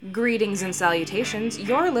Greetings and salutations.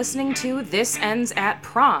 You're listening to This Ends at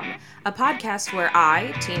Prom, a podcast where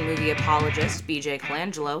I, teen movie apologist BJ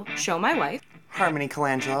Colangelo, show my wife, Harmony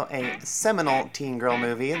Colangelo, a seminal teen girl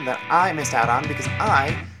movie that I missed out on because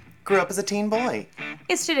I grew up as a teen boy.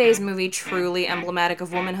 Is today's movie truly emblematic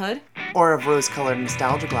of womanhood? Or of rose-colored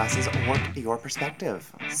nostalgia glasses warp your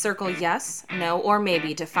perspective. Circle yes, no, or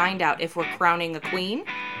maybe to find out if we're crowning a queen.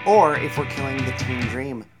 Or if we're killing the teen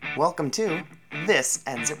dream. Welcome to This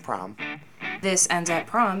Ends at Prom. This Ends at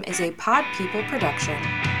Prom is a Pod People production.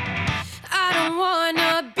 I don't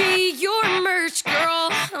wanna be your merch girl.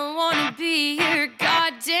 I wanna be your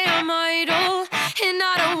goddamn idol. And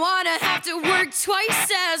I don't wanna have to work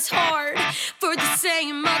twice as hard for the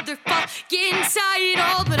same motherfucking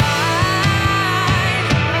title. But I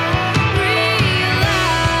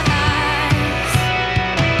realize that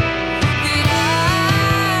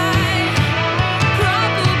I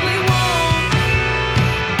probably won't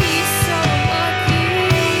be so lucky.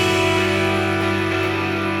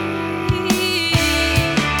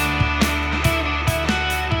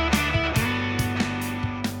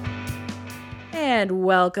 And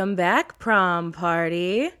welcome back, Prom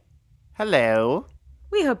Party. Hello.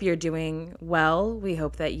 We hope you're doing well. We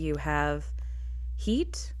hope that you have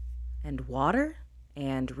heat and water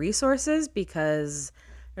and resources, because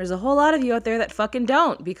there's a whole lot of you out there that fucking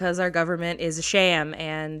don't, because our government is a sham,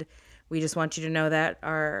 and we just want you to know that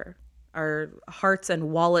our hearts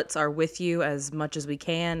and wallets are with you as much as we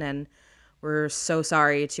can, and we're so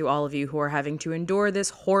sorry to all of you who are having to endure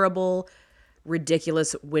this horrible,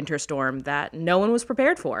 ridiculous winter storm that no one was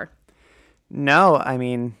prepared for. No, I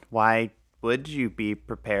mean, why would you be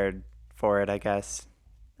prepared for it, I guess?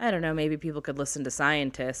 I don't know, maybe people could listen to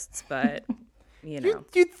scientists, but, you know.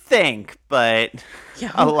 You'd think, but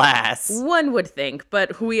Yeah. alas. One would think,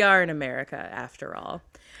 but we are in America after all.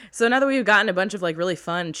 So now that we've gotten a bunch of like really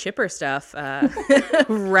fun, chipper stuff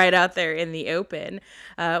right out there in the open,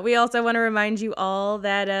 we also want to remind you all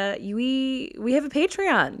that we have a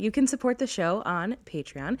Patreon. You can support the show on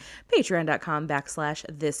Patreon,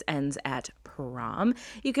 patreon.com/thisendsattprom.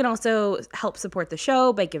 You can also help support the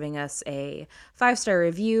show by giving us a 5-star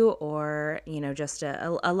review or, you know, just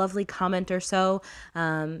a lovely comment or so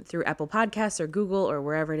through Apple Podcasts or Google or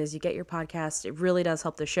wherever it is you get your podcast. It really does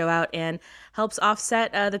help the show out and helps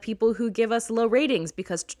offset the people who give us low ratings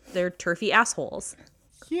because they're turfy assholes.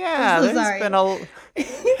 Yeah, I'm so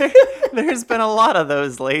there's been a lot of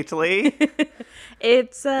those lately.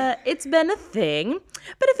 It's been a thing.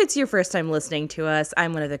 But if it's your first time listening to us,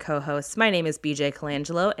 I'm one of the co-hosts. My name is BJ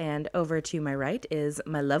Colangelo, and over to my right is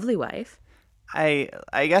my lovely wife. I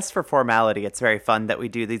guess for formality, it's very fun that we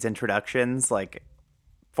do these introductions, like,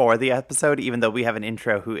 for the episode, even though we have an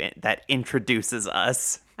intro that introduces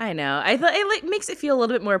us. I know. I thought it makes it feel a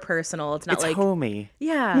little bit more personal. It's not It's like homey.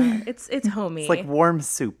 Yeah, it's homey. It's like warm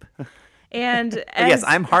soup. And Yes,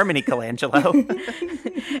 I'm Harmony Colangelo.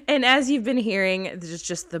 And as you've been hearing, there's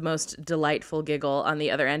just the most delightful giggle on the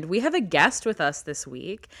other end. We have a guest with us this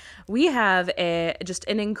week. We have just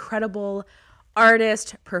an incredible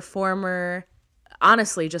artist, performer,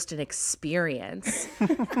 honestly, just an experience,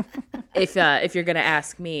 if you're going to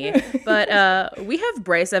ask me. But we have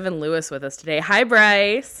Bryce Evan Lewis with us today. Hi,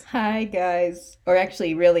 Bryce. Hi, guys. Or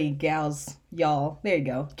actually, really, gals, y'all. There you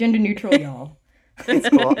go. Gender neutral, y'all. It's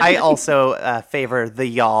cool. I also favor the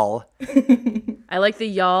y'all. I like the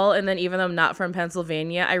y'all, and then even though I'm not from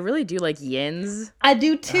Pennsylvania, I really do like yins. I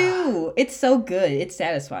do too. It's so good. It's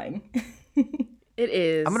satisfying. It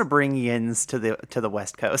is. I'm gonna bring yins to the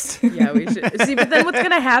West Coast. Yeah, we should. See, but then what's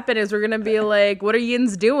going to happen is we're going to be like, what are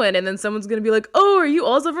yins doing? And then someone's going to be like, oh, are you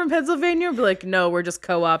also from Pennsylvania? We'll be like, no, we're just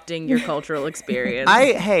co-opting your cultural experience.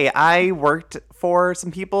 I worked for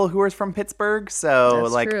some people who are from Pittsburgh, so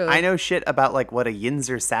That's true. I know shit about like what a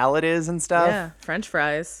yinzer salad is and stuff. Yeah, French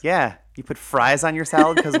fries. Yeah, you put fries on your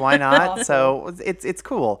salad because why not? So it's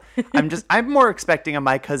cool. I'm more expecting a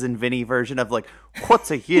My Cousin Vinny version of like, what's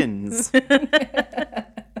a yins?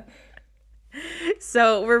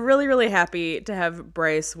 So we're really, really happy to have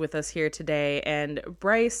Bryce with us here today. And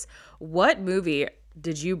Bryce, what movie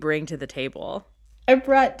did you bring to the table? I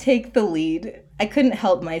brought Take the Lead. I couldn't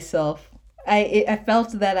help myself. I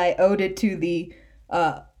felt that I owed it to the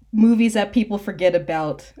movies that people forget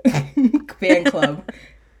about fan club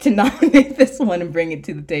to nominate this one and bring it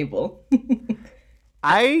to the table.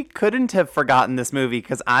 I couldn't have forgotten this movie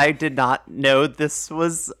because I did not know this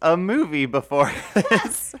was a movie before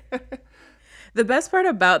this. The best part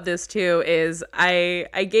about this, too, is I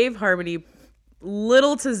gave Harmony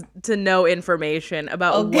little to no information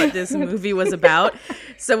about what this movie was about.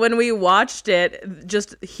 So when we watched it,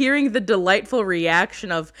 just hearing the delightful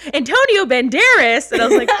reaction of Antonio Banderas, and I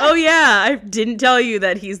was like, oh yeah, I didn't tell you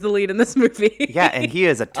that he's the lead in this movie. Yeah, and he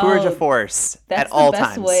is a tour de force at all times.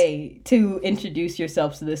 That's the best way to introduce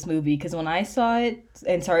yourself to this movie, because when I saw it,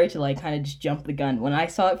 and sorry to like kind of just jump the gun, when I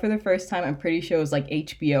saw it for the first time, I'm pretty sure it was like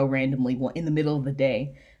HBO randomly in the middle of the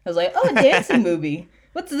day. I was like, oh, a dancing movie.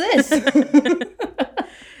 What's this?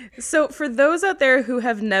 So for those out there who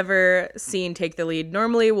have never seen Take the Lead,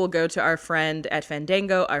 normally we'll go to our friend at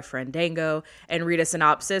Fandango, our friend Dango, and read a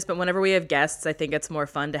synopsis. But whenever we have guests, I think it's more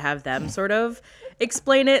fun to have them sort of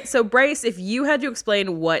explain it. So Bryce, if you had to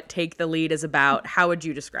explain what Take the Lead is about, how would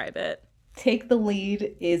you describe it? Take the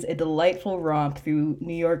Lead is a delightful romp through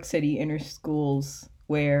New York City inner schools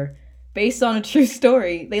where, based on a true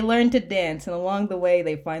story, they learn to dance, and along the way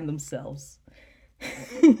they find themselves.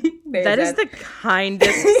 That is the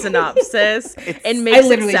kindest synopsis, and I makes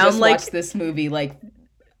literally it sound just like watched this movie like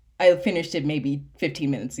I finished it maybe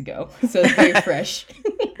 15 minutes ago, so it's very fresh.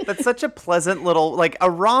 That's such a pleasant little, like,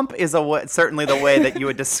 a romp is certainly the way that you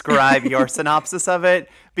would describe your synopsis of it,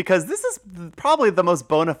 because this is probably the most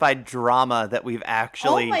bona fide drama that we've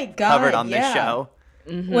actually covered on this show.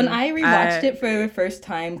 Mm-hmm. When I rewatched it for the first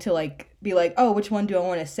time to like be like, oh, which one do I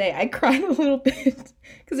want to say? I cried a little bit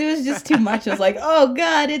because it was just too much. I was like, oh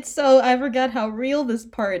God, I forgot how real this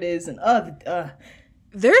part is, and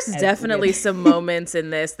there's definitely some moments in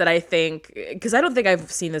this that I think, because I don't think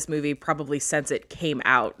I've seen this movie probably since it came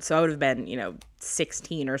out, so I would have been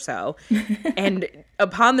 16 or so. And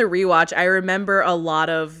upon the rewatch, I remember a lot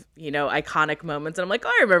of iconic moments, and I'm like,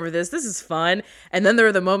 oh, I remember this is fun. And then there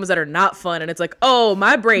are the moments that are not fun, and it's like, oh,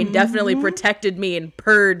 my brain definitely protected me and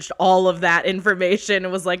purged all of that information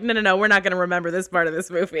and was like, no, we're not going to remember this part of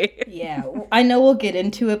this movie. Yeah, I know we'll get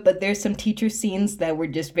into it, but there's some teacher scenes that were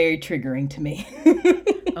just very triggering to me.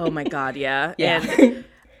 Oh my God, yeah. And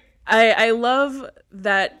I love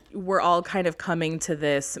that we're all kind of coming to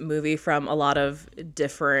this movie from a lot of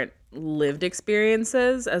different lived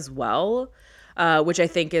experiences as well, which I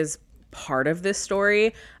think is part of this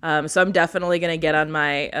story. So I'm definitely going to get on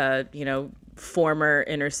my, former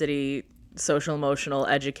inner city social emotional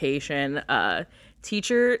education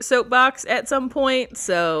teacher soapbox at some point.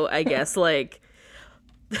 So I guess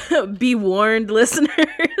be warned, listeners.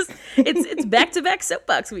 It's back-to-back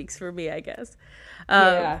soapbox weeks for me, I guess.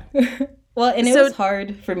 Yeah. Well, and it was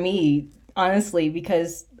hard for me, honestly,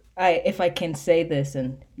 because if I can say this,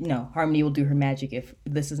 and Harmony will do her magic if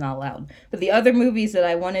this is not allowed, but the other movies that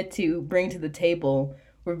I wanted to bring to the table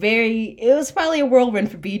it was probably a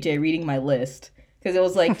whirlwind for BJ reading my list, because it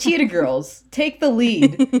was like Cheetah Girls, Take the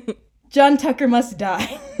Lead, John Tucker Must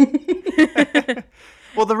Die.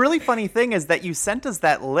 Well, the really funny thing is that you sent us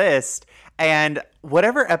that list, and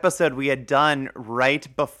whatever episode we had done right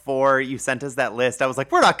before you sent us that list, I was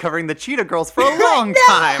like, we're not covering the Cheetah Girls for a long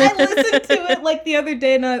time. I listened to it like the other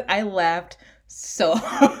day, and I laughed so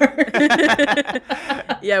hard.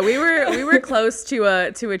 Yeah, we were close to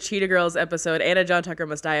a Cheetah Girls episode and a John Tucker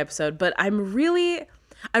Must Die episode, but I'm really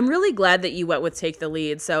glad that you went with Take the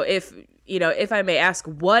Lead. So if I may ask,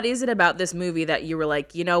 what is it about this movie that you were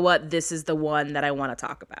like, you know what, this is the one that I want to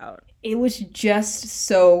talk about? It was just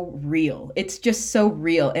so real. It's just so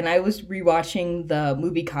real. And I was rewatching the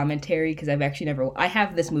movie commentary because I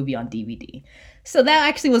have this movie on DVD. So that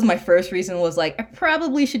actually was my first reason, was like, I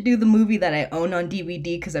probably should do the movie that I own on DVD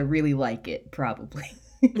because I really like it, probably.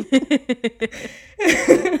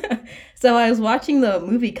 So I was watching the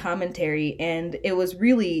movie commentary, and it was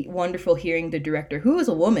really wonderful hearing the director, who is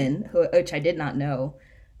a woman, which I did not know,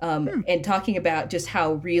 and talking about just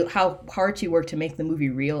how hard she worked to make the movie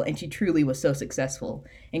real, and she truly was so successful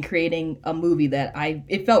in creating a movie that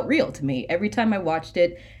it felt real to me. Every time I watched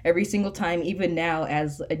it, every single time, even now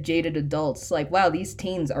as a jaded adult, it's like, wow, these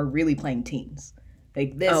teens are really playing teens.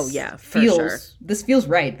 Like this. Oh yeah, for sure. This feels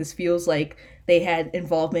right. This feels like they had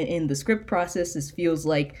involvement in the script process. This feels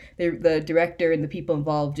like the director and the people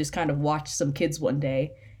involved just kind of watched some kids one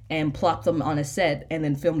day and plopped them on a set and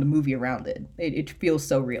then filmed a movie around it. It feels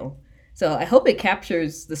so real. So I hope it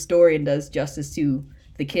captures the story and does justice to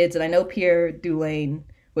the kids. And I know Pierre Dulain,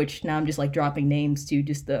 which now I'm just like dropping names to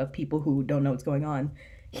just the people who don't know what's going on.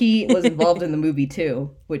 He was involved in the movie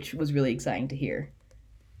too, which was really exciting to hear.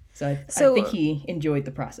 So I think he enjoyed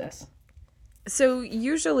the process. So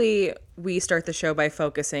usually we start the show by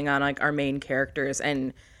focusing on like our main characters,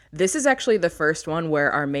 and this is actually the first one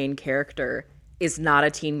where our main character is not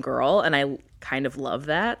a teen girl, and I kind of love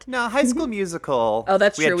that. No, High School Musical. Oh,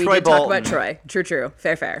 that's we true. We did talk about Troy. True.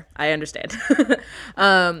 Fair. I understand.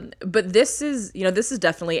 But this is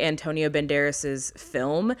definitely Antonio Banderas's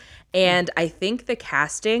film, and I think the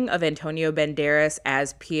casting of Antonio Banderas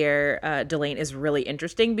as Pierre Delane is really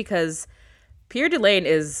interesting because Pierre Delane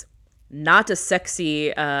is not a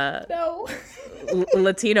sexy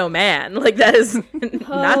Latino man. Like, that is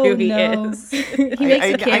not who he is. He makes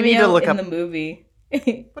a cameo in the movie.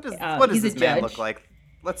 What does this man look like?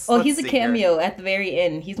 He's a cameo at the very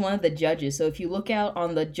end. He's one of the judges. So if you look out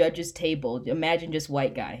on the judges' table, imagine just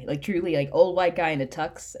white guy, like truly like old white guy in a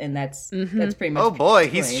tux, and that's pretty much. Oh boy,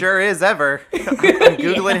 he sure is ever. I'm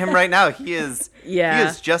googling him right now. He is. Yeah. He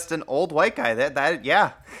is just an old white guy.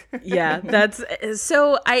 Yeah, that's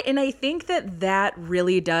so. I think that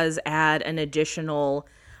really does add an additional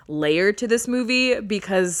layer to this movie,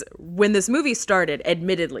 because when this movie started,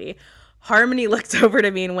 admittedly, Harmony looked over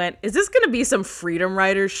to me and went, "Is this going to be some Freedom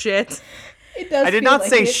Writers shit?" It does. I did not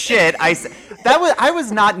say shit. I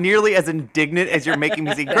was not nearly as indignant as you're making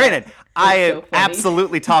me see. Granted, I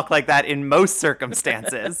absolutely talk like that in most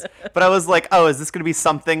circumstances, but I was like, "Oh, is this going to be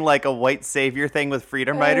something like a white savior thing with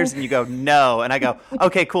Freedom Writers?" And you go, "No," and I go,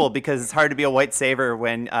 "Okay, cool," because it's hard to be a white savior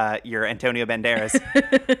when you're Antonio Banderas.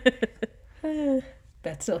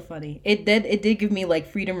 That's so funny. It did give me like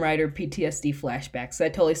Freedom Rider PTSD flashbacks. I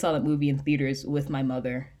totally saw that movie in theaters with my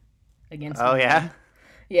mother. Against Oh yeah?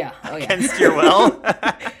 Yeah. Oh yeah. Against your will?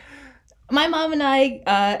 My mom and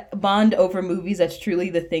I bond over movies. That's truly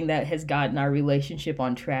the thing that has gotten our relationship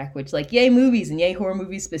on track, which, like, yay movies and yay horror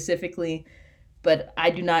movies specifically. But I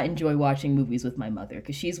do not enjoy watching movies with my mother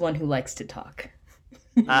because she's one who likes to talk.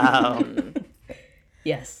 Oh.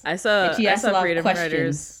 Yes. I saw Freedom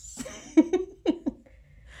Writers.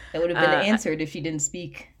 That would have been answered if she didn't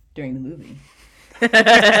speak during the movie.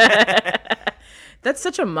 That's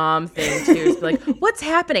such a mom thing too. It's like, what's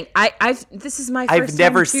happening? This is my first I've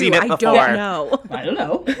never time too. seen it before. I don't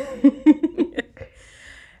know.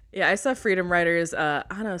 Yeah, I saw Freedom Writers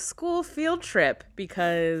on a school field trip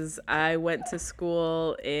because I went to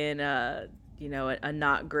school in a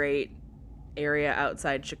not great area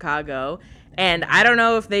outside Chicago. And I don't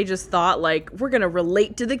know if they just thought, like, we're going to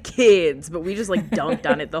relate to the kids, but we just, like, dunked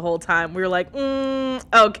on it the whole time. We were like,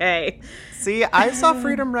 okay. See, I saw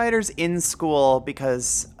Freedom Writers in school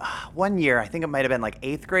because one year, I think it might have been, like,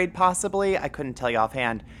 8th grade possibly, I couldn't tell you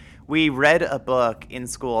offhand, we read a book in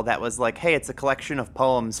school that was like, hey, it's a collection of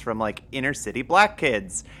poems from, like, inner city black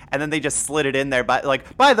kids. And then they just slid it in there, by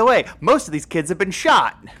the way, most of these kids have been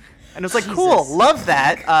shot. And it was like, Jesus. Cool, love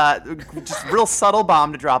that. Just real subtle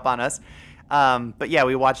bomb to drop on us. But yeah,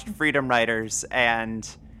 we watched Freedom Writers, and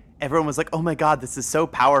everyone was like, oh my God, this is so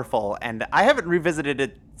powerful. And I haven't revisited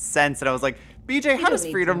it since, and I was like, BJ, how does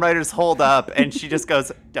Freedom Writers hold up? And she just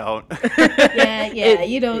goes, don't. Yeah,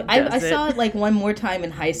 you don't. I saw it like one more time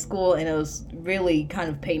in high school, and it was really kind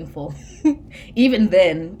of painful. Even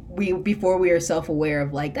then, before we were self-aware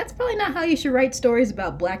of, like, that's probably not how you should write stories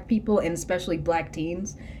about black people, and especially black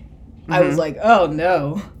teens. I was like, oh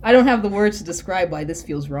no. I don't have the words to describe why this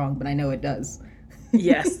feels wrong, but I know it does.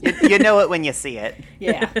 Yes. You know it when you see it.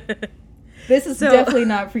 Yeah. This is definitely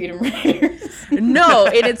not Freedom Writers. No,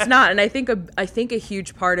 it's not. And I think a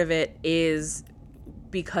huge part of it is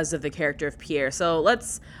because of the character of Pierre. So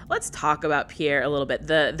let's talk about Pierre a little bit.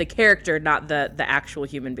 The character, not the actual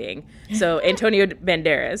human being. So Antonio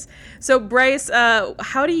Banderas. So Bryce,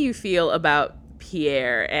 how do you feel about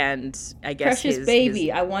Pierre and I guess precious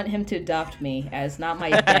baby? I want him to adopt me as not my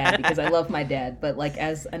dad because I love my dad, but like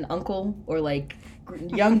as an uncle or like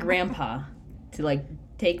young grandpa to like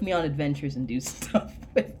take me on adventures and do stuff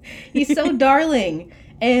with. He's so darling,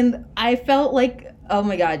 and I felt like, oh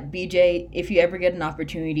my God, BJ, if you ever get an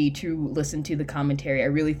opportunity to listen to the commentary, I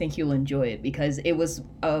really think you'll enjoy it because it was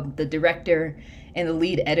the director and the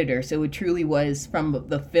lead editor, so it truly was from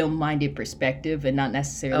the film-minded perspective and not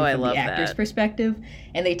necessarily from the actor's perspective.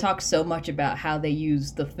 And they talk so much about how they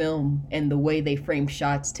use the film and the way they frame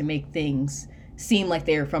shots to make things seem like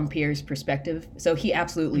they're from Pierre's perspective. So he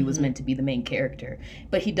absolutely was meant to be the main character.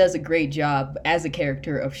 But he does a great job as a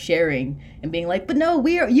character of sharing and being like, but no,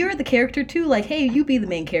 you're the character too. Like, hey, you be the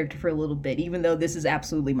main character for a little bit, even though this is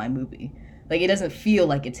absolutely my movie. Like, it doesn't feel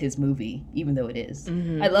like it's his movie, even though it is.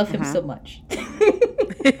 I love him so much.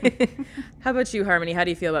 How about you, Harmony? How do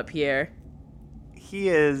you feel about Pierre? He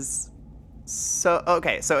is so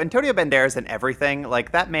Antonio Banderas and everything,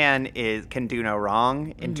 like, that man can do no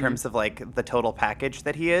wrong in terms of like the total package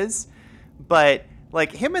that he is. But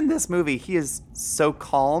like him in this movie, he is so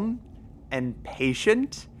calm and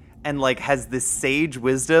patient and like has this sage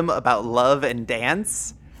wisdom about love and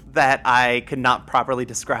dance that I could not properly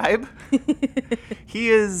describe. He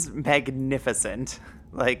is magnificent.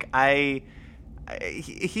 Like he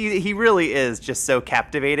really is just so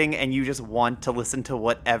captivating, and you just want to listen to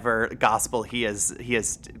whatever gospel he is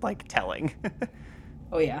like telling.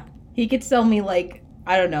 Oh yeah, he could sell me like,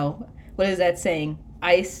 I don't know, what is that saying?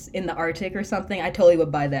 Ice in the Arctic or something. I totally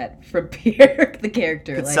would buy that for Pierre, the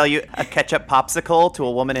character. Could sell you a ketchup popsicle to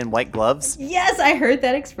a woman in white gloves. Yes, I heard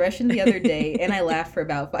that expression the other day, and I laughed for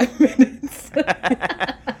about 5 minutes.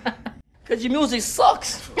 Because your music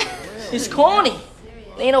sucks. It's corny.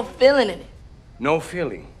 There ain't no feeling in it. No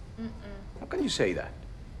feeling? How can you say that?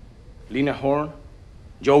 Lena Horne,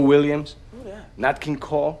 Joe Williams, Nat King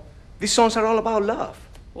Cole. These songs are all about love.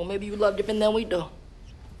 Well, maybe you love different than we do.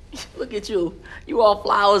 Look at you. You all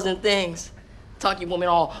flowers and things. Talk to your woman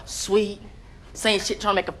all sweet, saying shit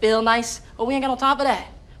trying to make her feel nice. Oh, we ain't got no time for that.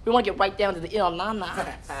 We want to get right down to the ill na-na.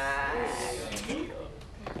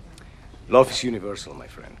 Love is universal, my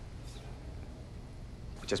friend.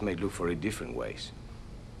 We just may look for it different ways.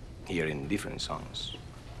 Here in different songs.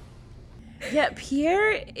 Yeah,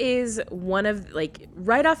 Pierre is one of, like,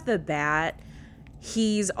 right off the bat,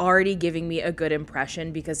 he's already giving me a good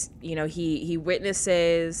impression because, you know, he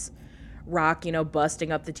witnesses Rock, you know,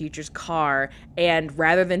 busting up the teacher's car, and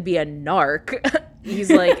rather than be a narc,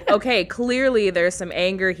 he's like, okay, clearly there's some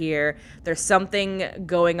anger here. There's something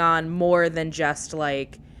going on more than just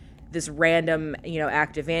like this random, you know,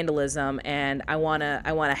 act of vandalism, and I want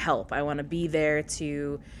to help. I want to be there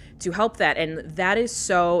to help that. And that is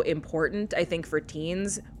so important, I think, for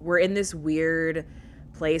teens. We're in this weird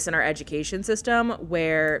place in our education system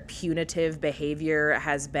where punitive behavior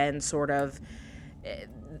has been sort of,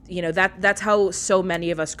 you know, that's how so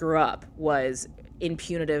many of us grew up, was in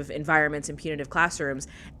punitive environments, in punitive classrooms,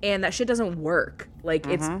 and that shit doesn't work. Like,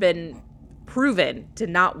 it's been proven to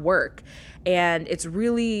not work. And it's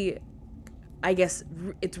really, I guess,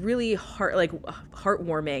 it's really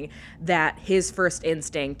heartwarming that his first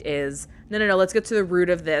instinct is, no, let's get to the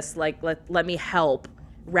root of this. Like, let me help,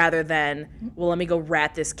 rather than, well, let me go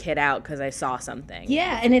rat this kid out because I saw something.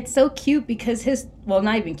 Yeah, and it's so cute because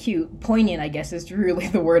not even cute, poignant, I guess is really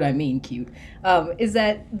the word I mean, cute, is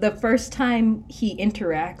that the first time he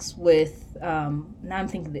interacts with, now I'm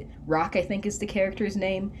thinking that Rock, I think is the character's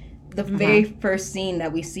name. The very first scene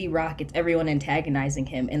that we see Rock, it's everyone antagonizing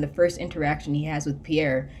him, and the first interaction he has with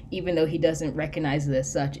Pierre, even though he doesn't recognize it as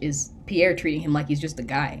such, is Pierre treating him like he's just a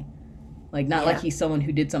guy. Like, not like he's someone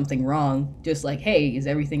who did something wrong, just like, hey, is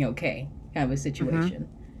everything okay? Kind of a situation.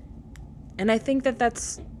 And I think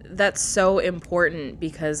that's so important,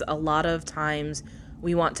 because a lot of times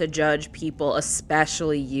we want to judge people,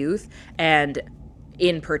 especially youth, and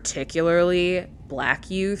in particularly Black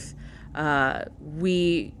youth.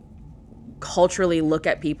 We culturally look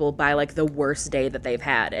at people by like the worst day that they've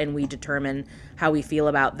had, and we determine how we feel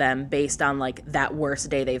about them based on like that worst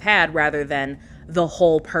day they've had, rather than the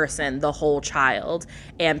whole person, the whole child.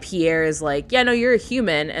 And Pierre is like, yeah, no, you're a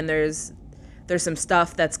human, and there's some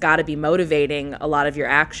stuff that's got to be motivating a lot of your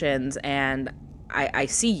actions, and I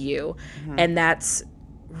see you. And that's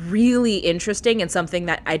really interesting, and something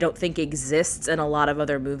that I don't think exists in a lot of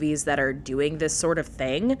other movies that are doing this sort of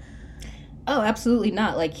thing. Oh, absolutely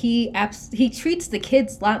not. Like, he treats the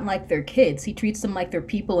kids not like they're kids. He treats them like they're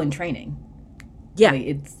people in training. Yeah. Like,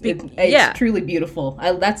 it's truly beautiful.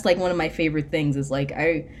 That's like one of my favorite things is like,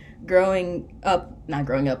 not growing up,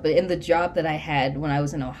 but in the job that I had when I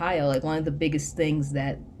was in Ohio, like one of the biggest things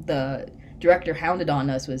that the director hounded on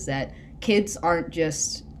us was that kids aren't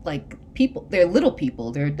just like people. They're little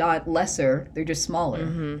people. They're not lesser. They're just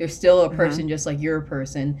smaller. They're still a person just like you're a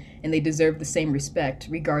person, and they deserve the same respect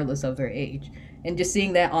regardless of their age. And just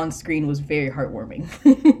seeing that on screen was very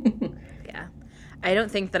heartwarming. Yeah. I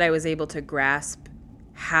don't think that I was able to grasp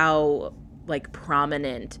how like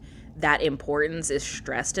prominent that importance is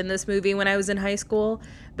stressed in this movie when I was in high school.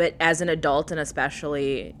 But as an adult, and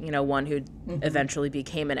especially, you know, one who eventually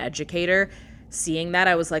became an educator, seeing that,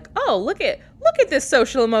 I was like, oh, look at this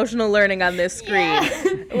social emotional learning on this screen.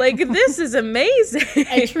 Yeah. Like, this is amazing.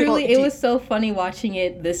 It was so funny watching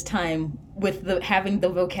it this time with having the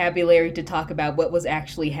vocabulary to talk about what was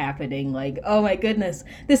actually happening. Like, oh my goodness,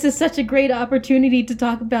 this is such a great opportunity to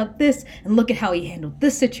talk about this, and look at how he handled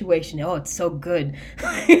this situation. Oh, it's so good.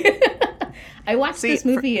 I watched this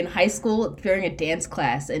movie in high school during a dance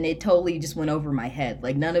class, and it totally just went over my head.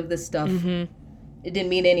 Like, none of this stuff, it didn't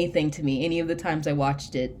mean anything to me any of the times I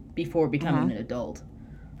watched it before becoming an adult.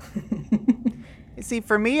 See,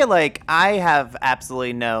 for me, like, I have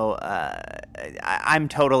absolutely no, I'm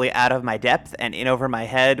totally out of my depth and in over my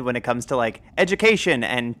head when it comes to, like, education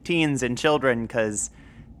and teens and children, because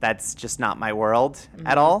that's just not my world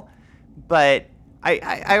at all. But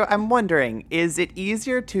I'm wondering, is it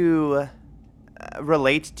easier to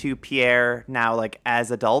relate to Pierre now, like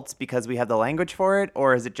as adults, because we have the language for it,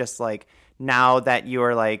 or is it just like now that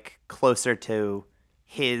you're like closer to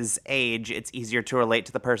his age, it's easier to relate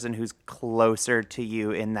to the person who's closer to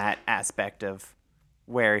you in that aspect of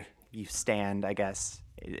where you stand, I guess,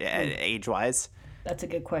 age-wise? That's a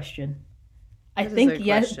good question. I think,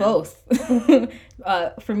 yes, both.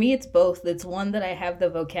 For me, it's both. It's one that I have the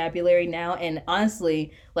vocabulary now, and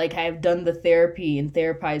honestly, like, I've done the therapy and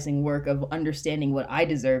therapizing work of understanding what I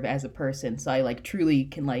deserve as a person. So I, like, truly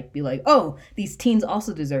can, like, be like, oh, these teens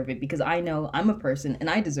also deserve it because I know I'm a person and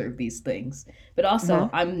I deserve these things. But also,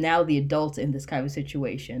 I'm now the adult in this kind of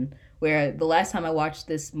situation, where the last time I watched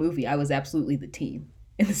this movie, I was absolutely the teen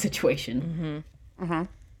in the situation.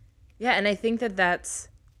 Yeah, and I think that's...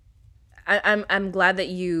 I'm glad that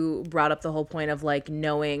you brought up the whole point of like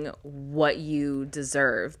knowing what you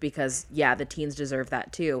deserve, because the teens deserve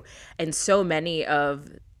that too. And so many of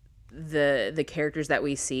the characters that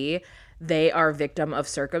we see, they are victim of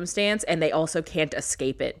circumstance and they also can't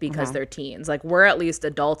escape it because they're teens. Like, we're at least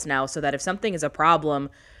adults now, so that if something is a problem,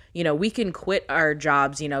 you know, we can quit our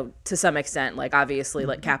jobs, you know, to some extent. Like, obviously,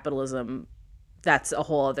 like capitalism, that's a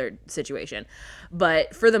whole other situation.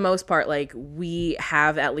 But for the most part, like, we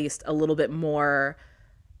have at least a little bit more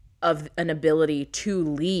of an ability to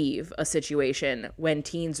leave a situation when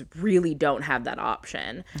teens really don't have that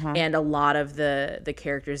option. And a lot of the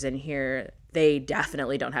characters in here, they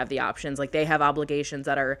definitely don't have the options. Like, they have obligations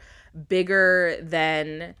that are bigger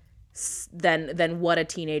than what a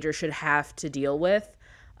teenager should have to deal with.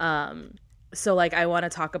 So like, I want to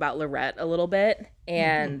talk about Lorette a little bit,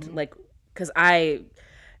 and like, because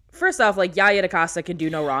first off, like, Yaya DaCosta can do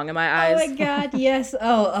no wrong in my eyes. Oh my God, yes.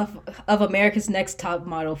 Oh, of America's Next Top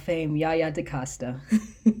Model fame, Yaya DaCosta.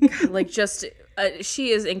 Like, just,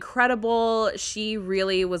 she is incredible. She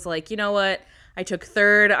really was like, you know what? I took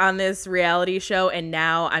third on this reality show, and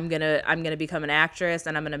now I'm gonna become an actress,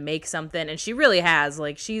 and I'm gonna make something. And she really has.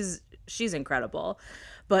 Like, she's incredible.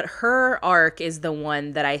 But her arc is the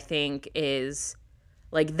one that I think is...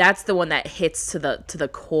 like, that's the one that hits to the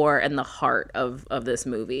core and the heart of this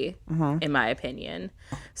movie, in my opinion.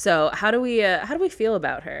 So how do we feel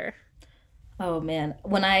about her? Oh man,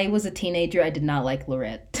 when I was a teenager, I did not like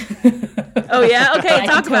Lorette. Oh yeah, okay,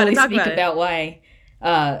 talk about it. Speak about why.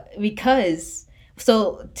 Because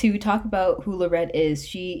to talk about who Lorette is,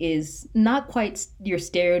 she is not quite your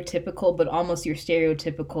stereotypical, but almost your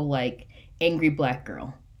stereotypical like angry black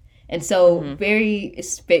girl. And so very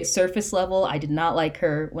surface level, I did not like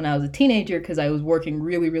her when I was a teenager because I was working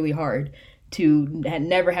really, really hard to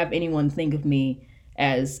never have anyone think of me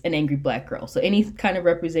as an angry black girl. So any kind of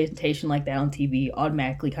representation like that on TV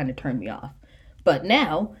automatically kind of turned me off. But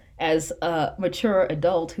now, as a mature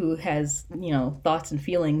adult who has, you know, thoughts and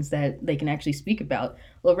feelings that they can actually speak about,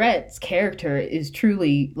 Lorette's character is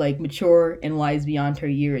truly like mature and wise beyond her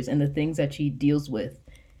years, and the things that she deals with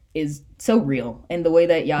is so real, and the way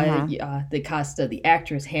that Yaya DaCosta, the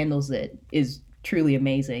actress, handles it is truly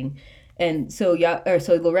amazing. And so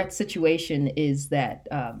Lorette's situation is that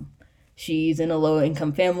she's in a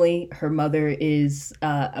low-income family. Her mother is,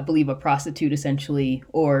 I believe, a prostitute, essentially,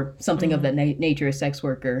 or something of that nature, a sex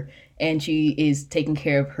worker, and she is taking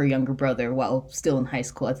care of her younger brother while still in high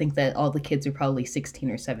school. I think that all the kids are probably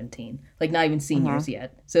 16 or 17, like not even seniors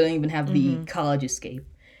yet, so they don't even have the college escape.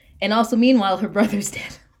 And also, meanwhile, her brother's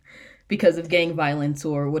dead because of gang violence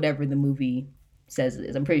or whatever the movie says it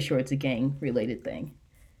is. I'm pretty sure it's a gang-related thing.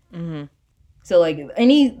 So, like,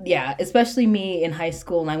 especially me in high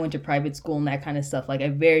school, and I went to private school and that kind of stuff, like, I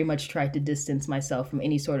very much tried to distance myself from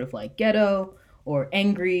any sort of, like, ghetto or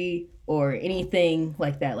angry or anything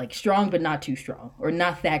like that. Like, strong but not too strong, or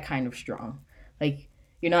not that kind of strong. Like,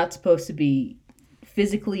 you're not supposed to be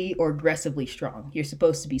physically or aggressively strong. You're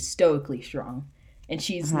supposed to be stoically strong. And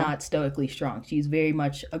she's not stoically strong. She's very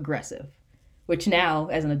much aggressive. Which now,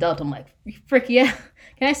 as an adult, I'm like, frick yeah.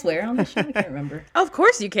 Can I swear on this show? I can't remember. Of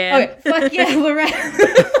course you can. Okay, fuck yeah, Lorette.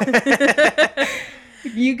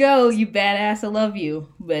 You go, you badass, I love you.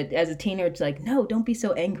 But as a teenager, it's like, no, don't be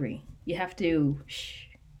so angry. You have to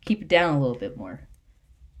keep it down a little bit more.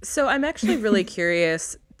 So I'm actually really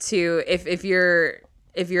curious to, if you're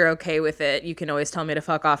okay with it, you can always tell me to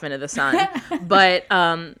fuck off into the sun. But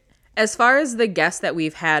as far as the guests that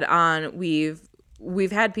we've had on, we've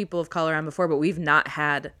had people of color on before, but we've not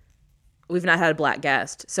had a black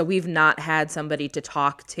guest. So we've not had somebody to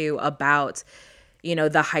talk to about, you know,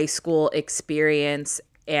 the high school experience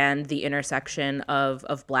and the intersection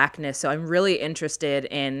of blackness. So I'm really interested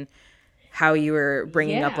in how you were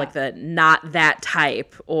bringing up like the not that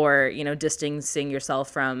type, or, you know, distancing yourself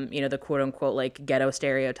from, you know, the quote unquote like ghetto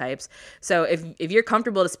stereotypes. So if you're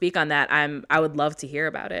comfortable to speak on that, I would love to hear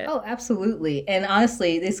about it. Oh, absolutely. And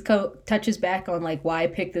honestly, this touches back on like why I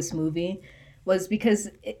picked this movie, was because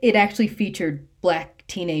it actually featured Black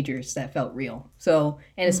teenagers that felt real. So,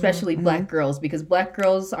 and especially Black girls, because Black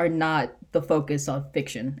girls are not the focus of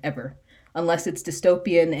fiction ever, unless it's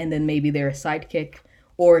dystopian and then maybe they're a sidekick,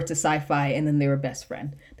 or it's a sci-fi and then they're a best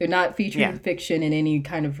friend. They're not featured in fiction in any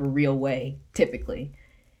kind of a real way, typically.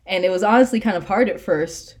 And it was honestly kind of hard at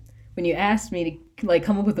first when you asked me to like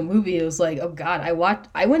come up with a movie. It was like, oh God, I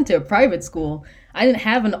went to a private school. I didn't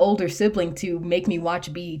have an older sibling to make me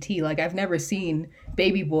watch BET. Like, I've never seen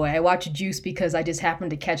Baby Boy. I watched Juice because I just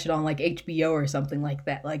happened to catch it on like HBO or something like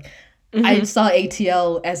that. Like, I saw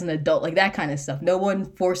ATL as an adult, like that kind of stuff. No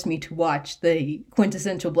one forced me to watch the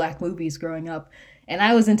quintessential Black movies growing up. And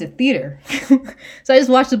I was into theater. So I just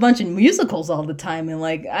watched a bunch of musicals all the time. And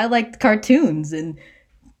like, I liked cartoons and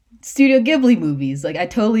Studio Ghibli movies. Like, I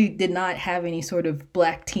totally did not have any sort of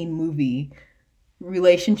Black teen movie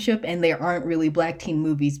relationship. And there aren't really Black teen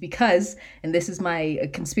movies because, and this is my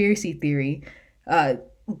conspiracy theory,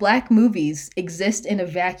 Black movies exist in a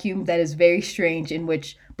vacuum that is very strange, in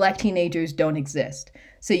which Black teenagers don't exist.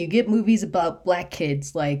 So you get movies about Black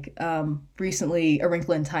kids, like recently A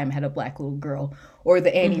Wrinkle in Time had a Black little girl, or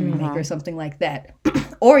the Annie remake or something like that.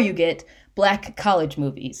 Or you get Black college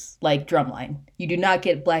movies like Drumline. You do not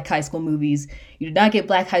get Black high school movies. You do not get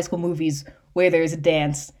Black high school movies where there is a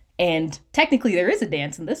dance. And technically there is a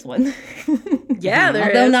dance in this one. Yeah, there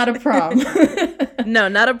Although is. not a prom. No,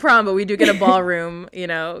 not a prom, but we do get a ballroom, you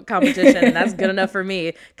know, competition. And that's good enough for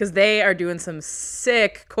me, because they are doing some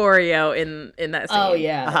sick choreo in that scene. Oh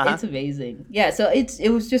yeah, it's amazing. Yeah, so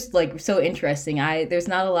it was just like so interesting. There's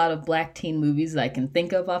not a lot of Black teen movies that I can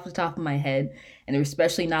think of off the top of my head, and they're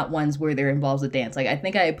especially not ones where there involves a dance. Like, I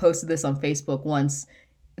think I posted this on Facebook once.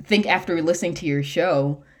 After listening to your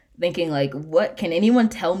show, thinking like, what can anyone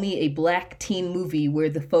tell me a Black teen movie where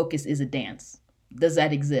the focus is a dance? Does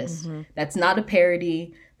that exist? That's not a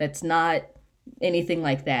parody. That's not anything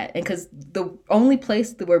like that. And because the only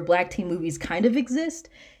place where Black teen movies kind of exist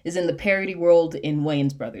is in the parody world in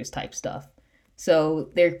Wayans Brothers type stuff. So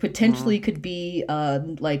there potentially could be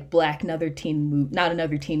like Black not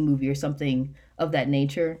another teen movie or something of that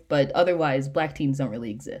nature. But otherwise, Black teens don't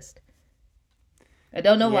really exist. I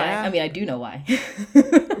don't know why. I mean, I do know why.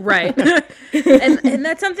 Right. and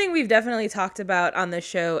that's something we've definitely talked about on this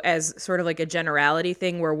show as sort of like a generality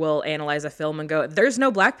thing, where we'll analyze a film and go, there's no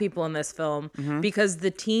Black people in this film, because the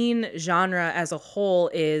teen genre as a whole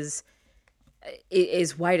is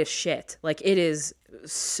white as shit. Like, it is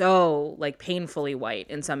so like painfully white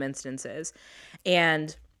in some instances.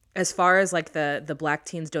 And as far as like the Black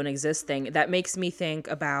teens don't exist thing, that makes me think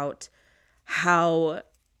about how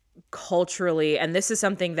culturally, and this is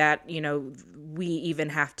something that, you know, we even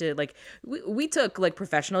have to like, we took like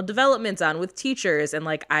professional developments on with teachers, and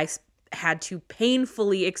like I had to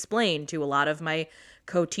painfully explain to a lot of my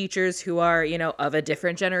co-teachers who are, you know, of a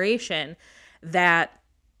different generation, that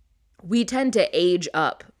we tend to age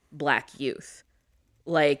up Black youth.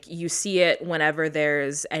 Like, you see it whenever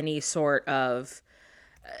there's any sort of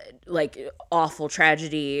like awful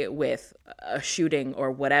tragedy with a shooting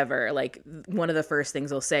or whatever. Like, one of the first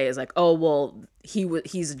things they'll say is like, oh, well,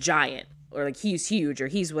 he's a giant, or like he's huge, or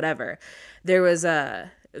he's whatever. There was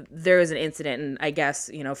an incident, and I guess,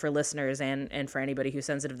 you know, for listeners and for anybody who's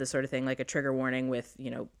sensitive to this sort of thing, like a trigger warning with,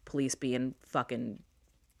 you know, police being fucking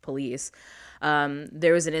police.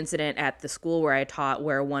 There was an incident at the school where I taught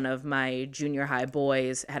where one of my junior high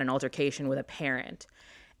boys had an altercation with a parent.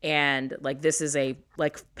 And like, this is a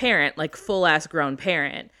like parent, like full ass grown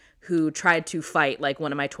parent, who tried to fight like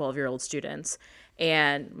one of my 12-year-old students.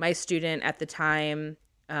 And my student at the time,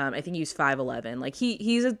 I think he was 5'11". Like,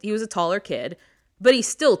 he was a taller kid, but he's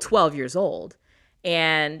still 12 years old.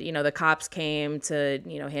 And, you know, the cops came to,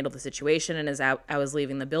 you know, handle the situation. And as I was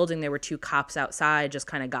leaving the building, there were two cops outside just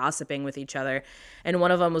kind of gossiping with each other. And one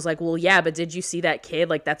of them was like, well, yeah, but did you see that kid?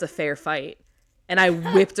 Like, that's a fair fight. And I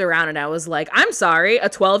whipped around and I was like, I'm sorry, a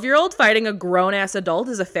 12-year-old fighting a grown-ass adult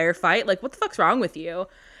is a fair fight? Like, what the fuck's wrong with you?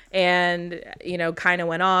 And, you know, kind of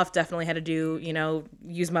went off. Definitely had to do, you know,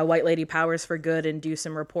 use my white lady powers for good and do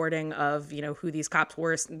some reporting of, you know, who these cops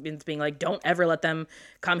were, and being like, don't ever let them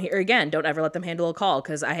come here again. Don't ever let them handle a call,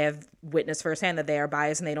 because I have witnessed firsthand that they are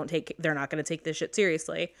biased and they're not going to take this shit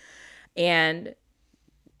seriously. And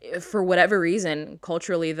for whatever reason,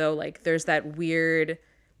 culturally though, like, there's that weird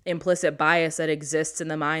implicit bias that exists in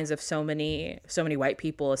the minds of so many white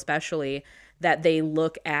people, especially, that they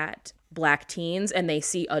look at Black teens and they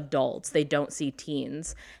see adults, they don't see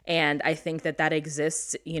teens. And I think that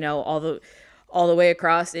exists, all the way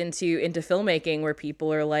across into filmmaking, where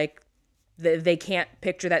people are like, they can't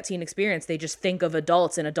picture that teen experience. They just think of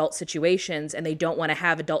adults in adult situations, and they don't want to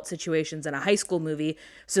have adult situations in a high school movie.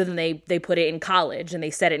 So then they put it in college, and they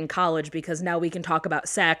set it in college because now we can talk about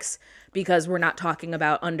sex because we're not talking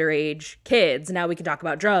about underage kids. Now we can talk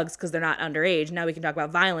about drugs because they're not underage. Now we can talk about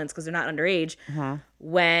violence because they're not underage.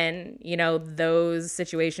 When, those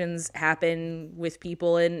situations happen with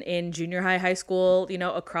people in junior high school,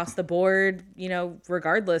 across the board,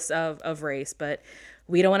 regardless of race. But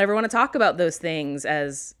we don't ever want to talk about those things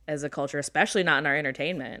as a culture, especially not in our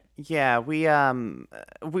entertainment. Yeah, we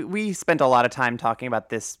spent a lot of time talking about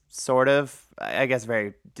this sort of, I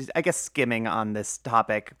guess skimming on this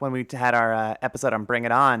topic when we had our episode on Bring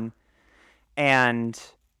It On. And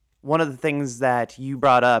one of the things that you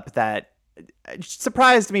brought up that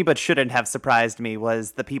surprised me but shouldn't have surprised me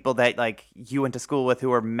was the people that like you went to school with who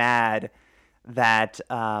were mad that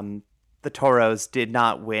the Toros did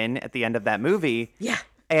not win at the end of that movie. Yeah.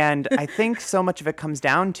 And I think so much of it comes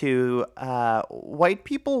down to white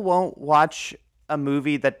people won't watch a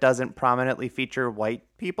movie that doesn't prominently feature white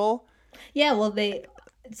people. Yeah, well,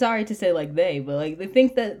 sorry to say like they, but like they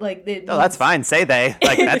think that like oh, that's fine. Say they.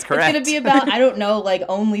 Like that's correct. It's gonna be about, I don't know, like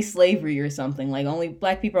only slavery or something. Like only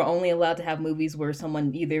Black people are only allowed to have movies where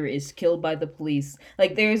someone either is killed by the police.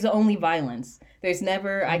 Like there's only violence. There's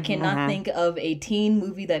never, I cannot think of a teen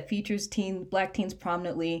movie that features Black teens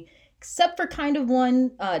prominently, except for kind of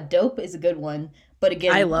one. Dope is a good one, but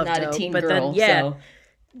again, I love not Dope, a teen but girl. Then, yeah. So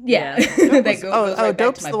yeah. That goes right Dope's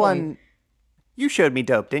back to my the point. one. You showed me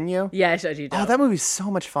Dope, didn't you? Yeah, I showed you Dope. Oh, that movie's so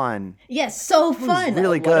much fun. Yes, so fun.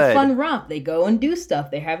 Really What good. a fun romp. They go and do stuff.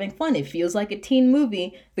 They're having fun. It feels like a teen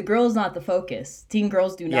movie. The girl's not the focus. Teen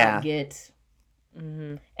girls do not get.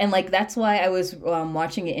 And like that's why I was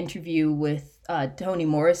watching an interview with Toni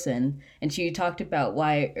Morrison, and she talked about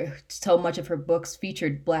why so much of her books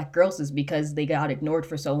featured Black girls is because they got ignored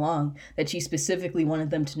for so long, that she specifically wanted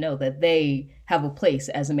them to know that they have a place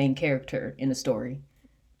as a main character in a story,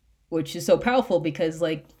 which is so powerful because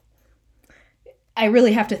like I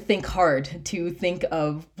really have to think hard to think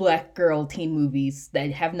of Black girl teen movies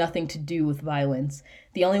that have nothing to do with violence.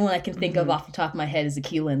 The only one I can think of off the top of my head is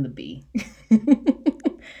Akeelah and the Bee.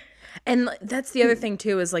 And that's the other thing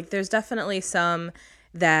too, is like there's definitely some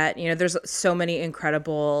that, there's so many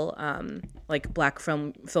incredible like Black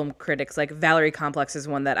film critics. Like Valerie Complex is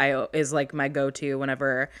one that is like my go-to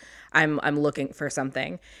whenever I'm looking for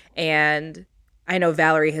something. And I know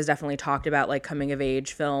Valerie has definitely talked about like coming of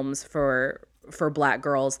age films for Black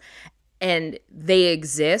girls, and they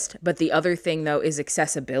exist. But the other thing though is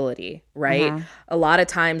accessibility, right? A lot of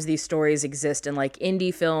times these stories exist in like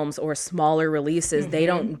indie films or smaller releases. They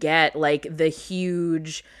don't get like the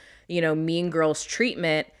huge, Mean Girls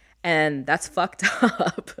treatment, and that's fucked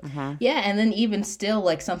up. Yeah, and then even still,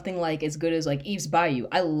 like something like as good as like Eve's Bayou.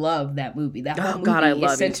 I love that movie. That whole movie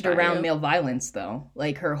is centered around male violence, though.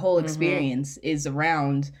 Like her whole experience is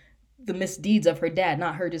around the misdeeds of her dad,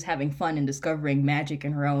 not her just having fun and discovering magic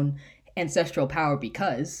in her own ancestral power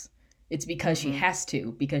because she has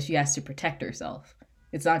to, because she has to protect herself.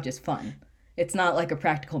 It's not just fun. It's not like a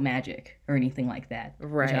practical magic or anything like that,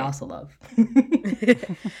 which I also love.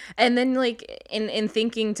 And then like in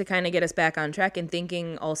thinking, to kind of get us back on track, and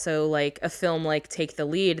thinking also like a film like Take the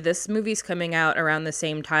Lead, this movie's coming out around the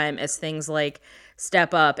same time as things like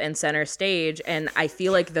Step Up and Center Stage, and I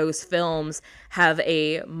feel like those films have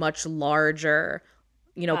a much larger,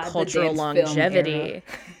 cultural longevity.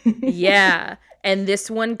 Yeah. And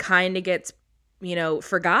this one kind of gets,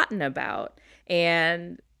 forgotten about.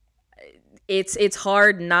 And it's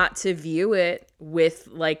hard not to view it with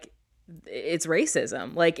like it's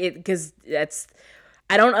racism, like it, because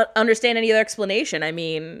I don't understand any other explanation. I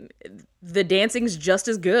mean, the dancing's just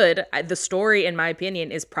as good. The story, in my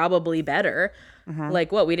opinion, is probably better.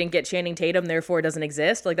 Like, what, we didn't get Channing Tatum, therefore it doesn't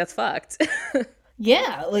exist? Like, that's fucked.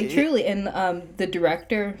 Yeah, like truly. And the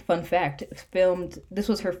director, fun fact, this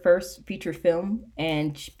was her first feature film,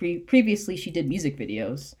 and previously she did music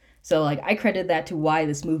videos. So like I credit that to why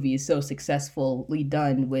this movie is so successfully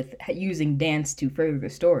done with using dance to further the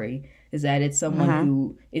story, is that it's someone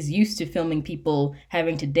who is used to filming people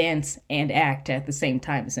having to dance and act at the same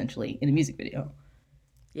time, essentially, in a music video.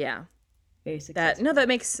 Yeah. Very successful. That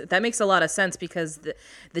makes a lot of sense, because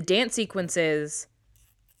the dance sequences,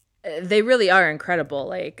 they really are incredible.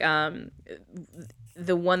 Like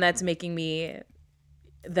the one that's making me,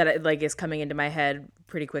 that like is coming into my head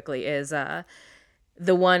pretty quickly is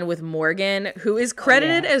the one with Morgan, who is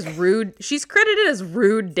credited as rude. She's credited as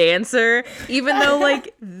rude dancer, even though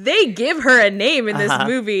like they give her a name in this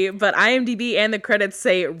movie, but IMDb and the credits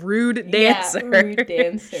say rude dancer. Yeah, rude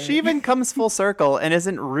dancer. She even comes full circle and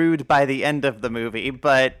isn't rude by the end of the movie,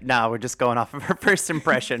 but no, we're just going off of her first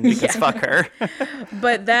impression because fuck her.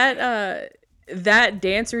 But that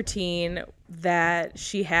dance routine that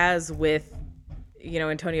she has with,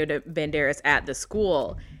 Antonio Banderas at the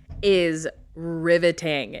school is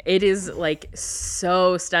riveting. It is like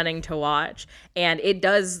so stunning to watch, and it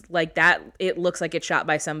does like that. It looks like it's shot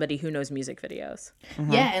by somebody who knows music videos.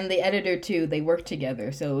 Yeah, and the editor too, they worked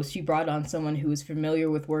together, so she brought on someone who was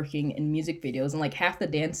familiar with working in music videos, and like half the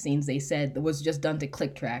dance scenes they said was just done to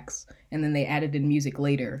click tracks, and then they added in music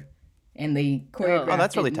later, and they choreographed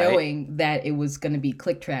that's really it tight. knowing that it was going to be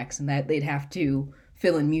click tracks and that they'd have to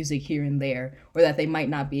fill in music here and there, or that they might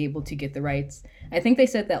not be able to get the rights. I think they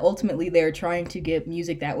said that ultimately they're trying to get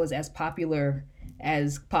music that was as popular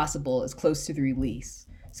as possible, as close to the release.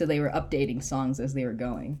 So they were updating songs as they were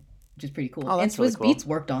going, which is pretty cool. Oh, and that's really Swiss cool. Beats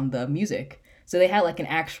worked on the music. So they had like an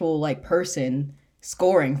actual like person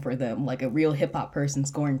scoring for them, like a real hip hop person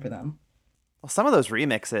scoring for them. Well, some of those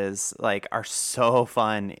remixes like are so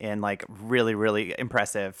fun and like really, really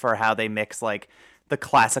impressive for how they mix like the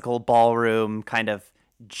classical ballroom kind of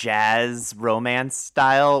jazz romance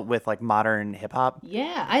style with like modern hip hop.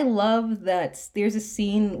 Yeah, I love that. There's a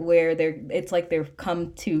scene where it's like their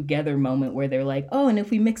come together moment where they're like, oh, and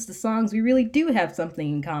if we mix the songs, we really do have something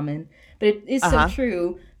in common. But it is so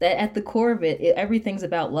true that at the core of it, everything's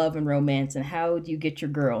about love and romance, and how do you get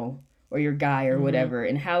your girl or your guy or whatever,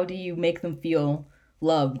 and how do you make them feel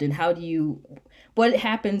loved, and what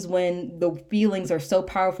happens when the feelings are so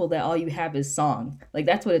powerful that all you have is song. Like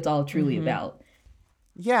that's what it's all truly about.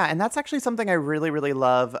 Yeah, and that's actually something I really, really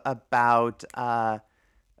love about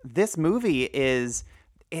this movie is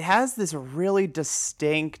it has this really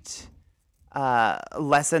distinct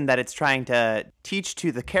lesson that it's trying to teach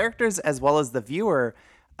to the characters as well as the viewer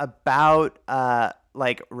about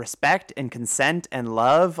like respect and consent and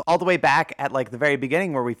love, all the way back at like the very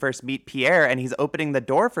beginning where we first meet Pierre and he's opening the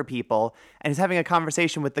door for people and he's having a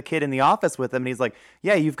conversation with the kid in the office with him, and he's like,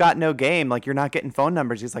 yeah, you've got no game, like you're not getting phone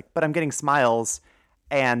numbers. He's like, but I'm getting smiles.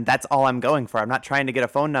 And that's all I'm going for. I'm not trying to get a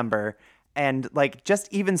phone number. And like just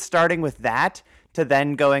even starting with that to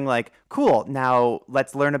then going like, cool, now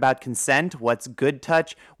let's learn about consent, what's good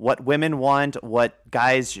touch, what women want, what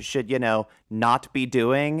guys should, not be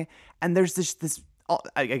doing. And there's this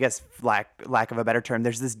I guess lack of a better term,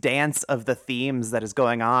 there's this dance of the themes that is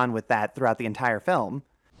going on with that throughout the entire film.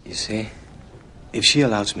 You see, if she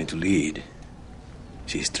allows me to lead,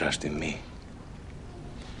 she's trusting me.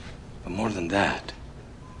 But more than that,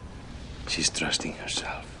 she's trusting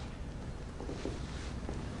herself.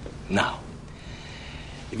 Now,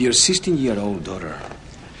 if your 16-year-old daughter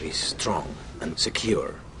is strong and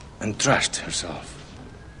secure and trusts herself,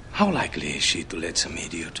 how likely is she to let some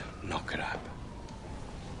idiot knock her up?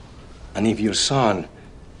 And if your son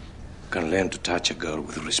can learn to touch a girl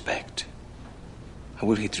with respect, how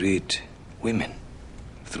will he treat women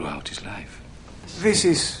throughout his life? This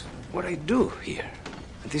is what I do here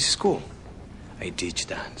at this school. I teach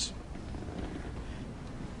dance.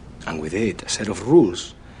 And with it, a set of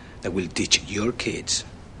rules that will teach your kids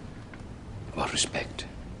about respect,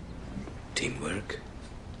 teamwork,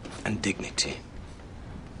 and dignity.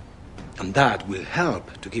 And that will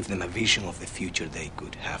help to give them a vision of the future they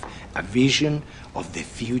could have. A vision of the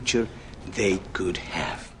future they could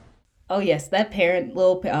have. Oh, yes, that parent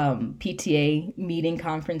little PTA meeting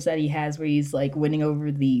conference that he has where he's like winning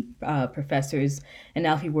over the professors, and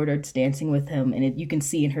Alfre Woodard's dancing with him, and you can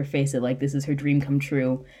see in her face that like this is her dream come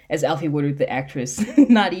true as Alfre Woodard, the actress,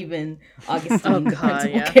 not even Augustine, the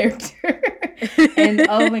principal character. And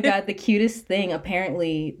oh my God, the cutest thing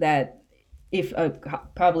apparently that if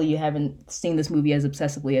probably you haven't seen this movie as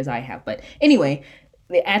obsessively as I have, but anyway,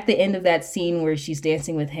 at the end of that scene where she's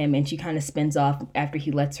dancing with him and she kind of spins off after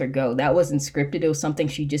he lets her go, that wasn't scripted. It was something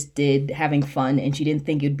she just did having fun, and she didn't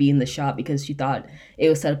think it would be in the shot because she thought it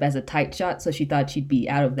was set up as a tight shot, so she thought she'd be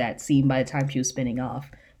out of that scene by the time she was spinning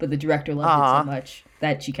off. But the director loved it so much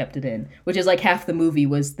that she kept it in, which is like half the movie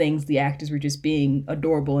was things the actors were just being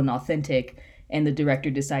adorable and authentic, and the director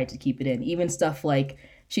decided to keep it in. Even stuff like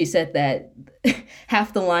she said that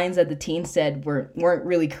half the lines that the teen said weren't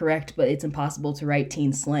really correct, but it's impossible to write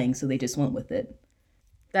teen slang, so they just went with it.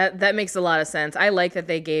 That makes a lot of sense. I like that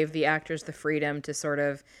they gave the actors the freedom to sort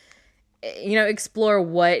of, explore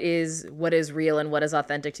what is real and what is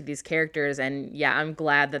authentic to these characters. And yeah, I'm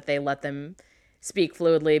glad that they let them speak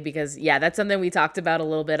fluidly, because that's something we talked about a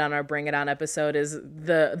little bit on our Bring It On episode, is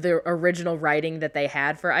the original writing that they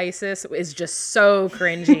had for Isis is just so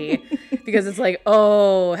cringy because it's like,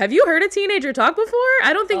 oh, have you heard a teenager talk before?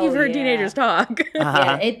 I don't think you've heard teenagers talk.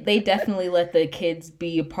 They definitely let the kids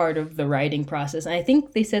be a part of the writing process. And I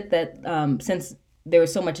think they said that since there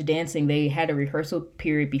was so much dancing, they had a rehearsal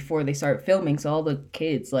period before they started filming, so all the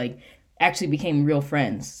kids actually became real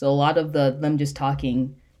friends. So a lot of them just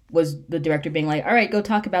talking was the director being like, all right, go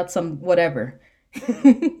talk about some whatever.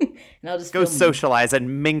 And I'll just go socialize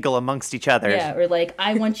and mingle amongst each other. Yeah, or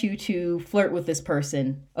I want you to flirt with this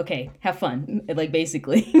person. Okay, have fun.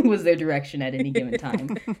 Basically was their direction at any given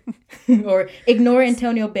time. Or ignore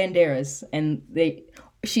Antonio Banderas. And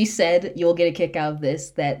she said, you'll get a kick out of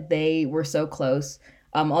this, that they were so close.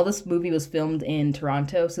 All this movie was filmed in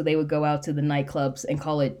Toronto, so they would go out to the nightclubs and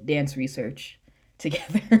call it dance research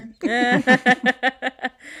together.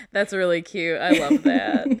 That's really cute. I love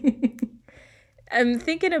that. I'm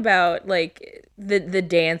thinking about the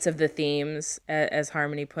dance of the themes, as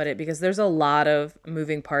Harmony put it, because there's a lot of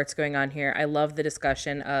moving parts going on here. I love the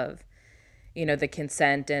discussion of, the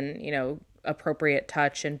consent and, appropriate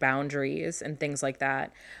touch and boundaries and things like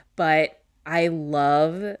that. But I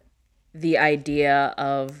love the idea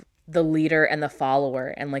of the leader and the follower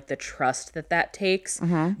and the trust that takes,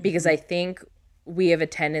 because I think we have a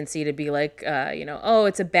tendency to be oh,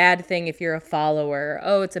 it's a bad thing if you're a follower.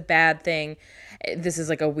 Oh, it's a bad thing. This is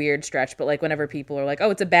a weird stretch, but whenever people are oh,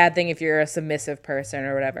 it's a bad thing if you're a submissive person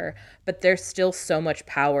or whatever. But there's still so much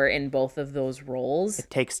power in both of those roles. It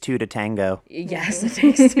takes two to tango. Yes, it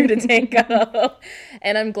takes two to tango.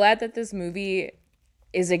 And I'm glad that this movie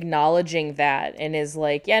is acknowledging that and is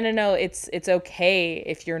no, it's okay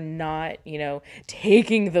if you're not,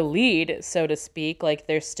 taking the lead, so to speak.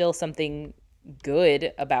 There's still something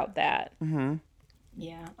good about that. Mm-hmm.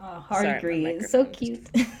 Yeah, hard agree. It's so cute.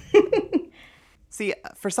 See,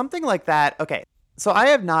 for something like that, okay, so I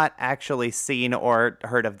have not actually seen or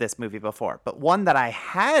heard of this movie before, but one that I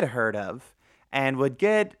had heard of and would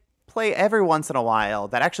play every once in a while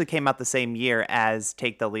that actually came out the same year as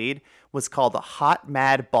Take the Lead was called Hot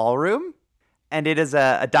Mad Ballroom. And it is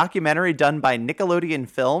a documentary done by Nickelodeon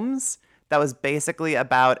Films that was basically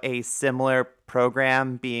about a similar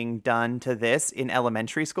program being done to this in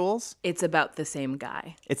elementary schools. It's about the same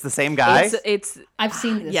guy. It's the same guy? I've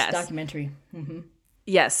seen this documentary. Mm-hmm.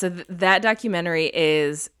 Yes, so that documentary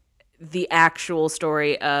is the actual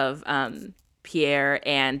story of Pierre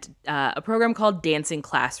and a program called Dancing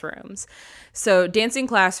Classrooms. So Dancing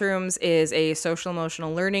Classrooms is a social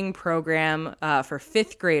emotional learning program for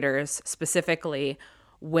fifth graders specifically,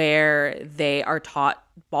 where they are taught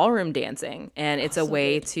ballroom dancing. And it's a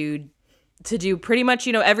way to do pretty much,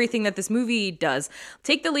 everything that this movie does.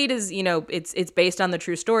 Take the Lead is, it's based on the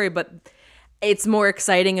true story, but it's more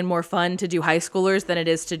exciting and more fun to do high schoolers than it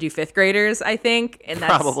is to do fifth graders, I think. And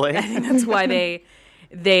that's, probably. I think that's why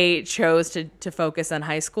they chose to focus on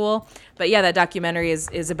high school. But yeah, that documentary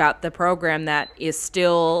is about the program that is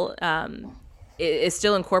still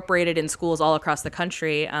incorporated in schools all across the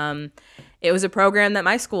country. It was a program that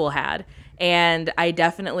my school had, and I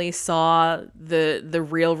definitely saw the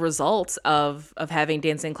real results of having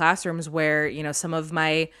dancing classrooms where, some of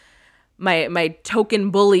my token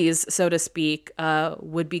bullies, so to speak,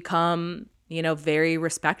 would become, very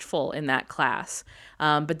respectful in that class.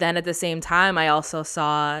 But then at the same time, I also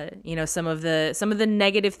saw, some of the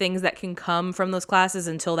negative things that can come from those classes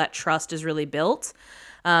until that trust is really built.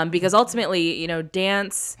 Because ultimately,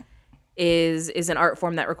 dance is an art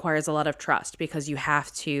form that requires a lot of trust, because you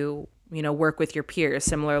have to, work with your peers,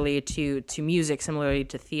 similarly to music, similarly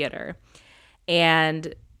to theater.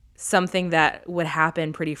 And something that would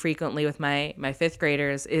happen pretty frequently with my fifth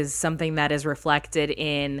graders is something that is reflected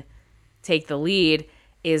in Take the Lead,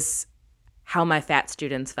 is how my fat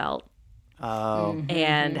students felt. Oh.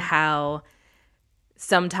 And how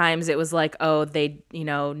sometimes it was they,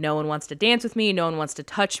 no one wants to dance with me, no one wants to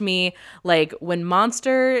touch me. When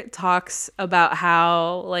Monster talks about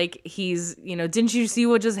how, he's, didn't you see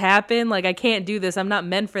what just happened? I can't do this. I'm not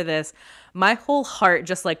meant for this. My whole heart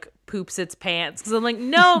just, poops its pants. Because I'm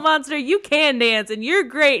no, Monster, you can dance, and you're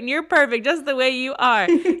great, and you're perfect just the way you are.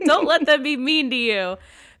 Don't let them be mean to you.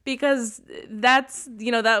 Because that's,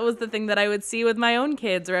 that was the thing that I would see with my own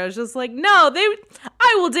kids, where I was just no,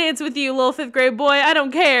 I will dance with you, little fifth grade boy. I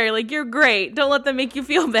don't care. You're great. Don't let them make you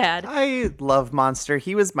feel bad. I love Monster.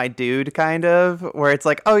 He was my dude, kind of, where it's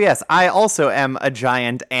oh, yes, I also am a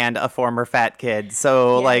giant and a former fat kid.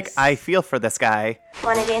 So, yes. I feel for this guy.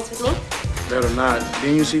 Want to dance with me? Better not.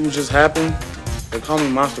 Didn't you see what just happened? They call me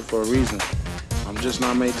Monster for a reason. I'm just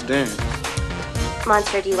not made to dance.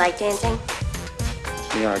 Monster, do you like dancing?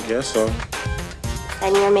 Yeah, I guess so.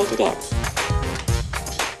 And you were made to dance.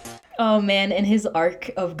 Oh man, and his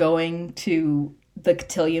arc of going to the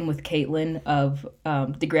cotillion with Caitlyn of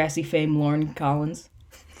Degrassi fame Lauren Collins.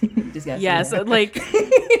 Yes, like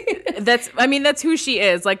that's who she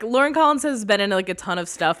is. Like Lauren Collins has been in like a ton of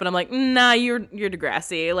stuff, and I'm like, nah, you're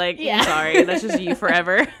Degrassi. Like, I'm sorry, that's just you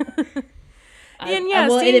forever. And yeah,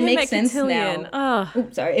 well, it makes sense now.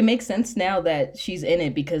 It makes sense now that she's in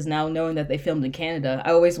it, because now knowing that they filmed in Canada,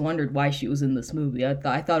 I always wondered why she was in this movie. I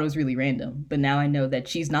thought it was really random, but now I know that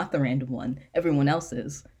she's not the random one. Everyone else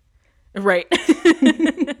is. Right.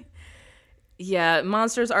 Yeah,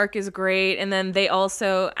 Monsters arc is great, and then they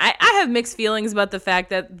also I have mixed feelings about the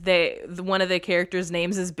fact that one of the characters'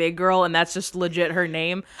 names is Big Girl, and that's just legit her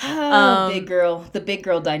name. Big Girl, the Big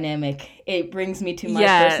Girl dynamic. It brings me to my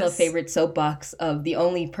personal favorite soapbox of the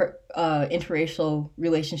only interracial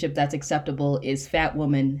relationship that's acceptable is fat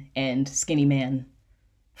woman and skinny man.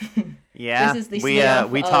 Yeah,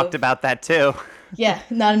 we talked about that too. Yeah,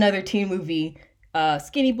 not another teen movie.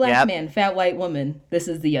 Skinny black man, fat white woman. This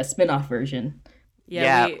is the spin-off version.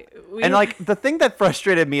 Yeah. And like the thing that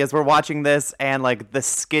frustrated me is we're watching this and like the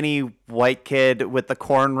skinny white kid with the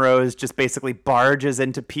cornrows just basically barges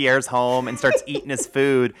into Pierre's home and starts eating his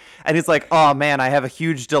food. And he's like, oh man, I have a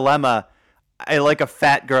huge dilemma. I like a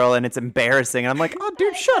fat girl and it's embarrassing. And I'm like, oh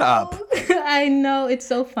dude, shut up. I know, it's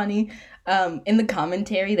so funny. In the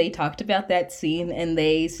commentary, they talked about that scene, and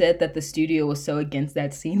they said that the studio was so against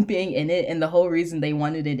that scene being in it, and the whole reason they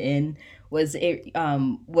wanted it in was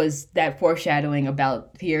that foreshadowing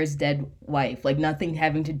about Pierre's dead wife, like nothing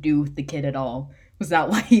having to do with the kid at all. Was not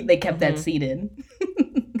why they kept that scene in.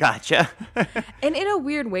 Gotcha. And in a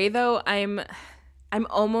weird way, though, I'm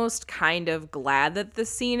almost kind of glad that the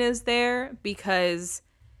scene is there, because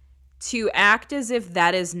to act as if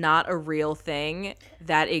that is not a real thing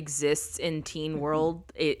that exists in teen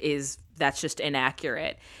world, that's just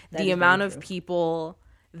inaccurate. The amount of people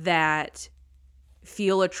that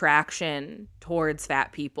feel attraction towards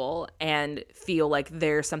fat people and feel like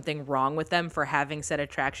there's something wrong with them for having said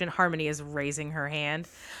attraction. Harmony is raising her hand.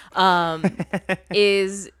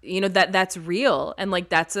 Is, that's real, and like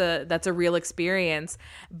that's a real experience.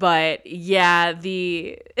 But yeah,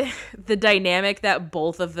 the dynamic that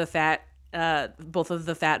both of the fat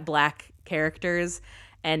black characters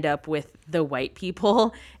end up with the white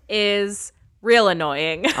people is real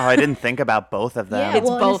annoying. Oh, I didn't think about both of them. Yeah, it's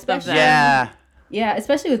both of them. Yeah,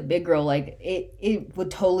 especially with Big Girl, like it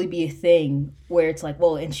would totally be a thing where it's like,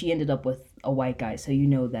 well, and she ended up with a white guy, so you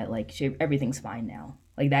know that like everything's fine now,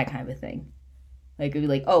 like that kind of a thing. Like it'd be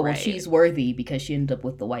like, oh, well, she's worthy because she ended up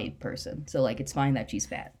with the white person, so like it's fine that she's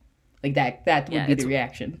fat. Like that would be the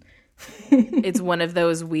reaction. It's one of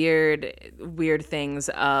those weird things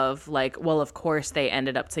of like, well, of course they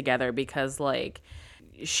ended up together because like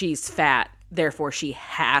she's fat, therefore she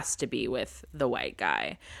has to be with the white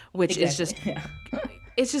guy, which is just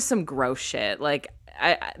it's just some gross shit. Like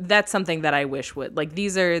that's something that I wish would, like,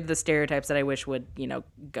 these are the stereotypes that I wish would,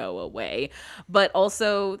 go away. But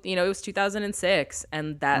also, it was 2006,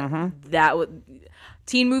 and that would,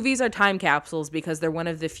 teen movies are time capsules because they're one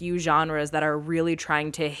of the few genres that are really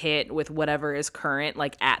trying to hit with whatever is current,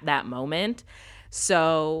 like at that moment.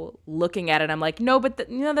 So looking at it, I'm like, no, but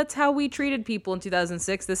that's how we treated people in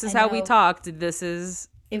 2006. This is how we talked. This is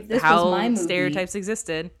how stereotypes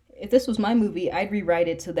existed. If this was my movie, I'd rewrite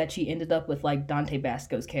it so that she ended up with like Dante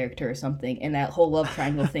Basco's character or something, and that whole love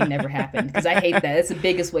triangle thing never happened, because I hate that. It's the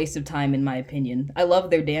biggest waste of time in my opinion. I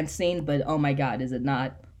love their dance scene, but oh my god, is it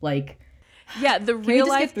not like... Yeah, the real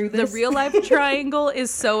life triangle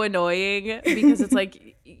is so annoying because it's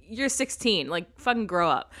like, you're 16, like fucking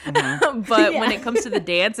grow up. Mm-hmm. But when it comes to the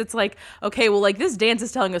dance, it's like, okay, well, like this dance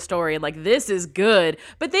is telling a story and like this is good,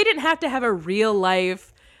 but they didn't have to have a real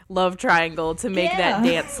life love triangle to make that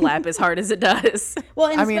dance slap as hard as it does. Well,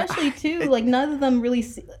 and especially too, like none of them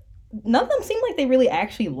seem like they really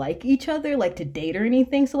actually like each other, like to date or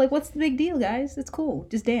anything. So like, what's the big deal, guys? It's cool.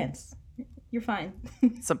 Just dance. You're fine.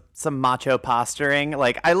 some macho posturing.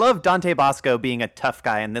 Like, I love Dante Basco being a tough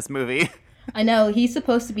guy in this movie. I know. He's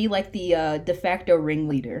supposed to be like the de facto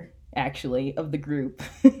ringleader, actually, of the group.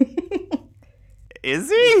 Is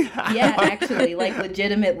he? Yeah, actually, like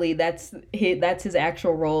legitimately, that's his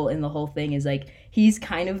actual role in the whole thing, is like he's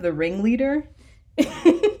kind of the ringleader.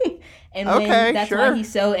 And that's why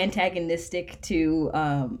he's so antagonistic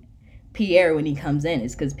to Pierre when he comes in,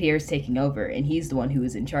 is because Pierre's taking over and he's the one who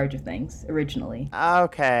was in charge of things originally.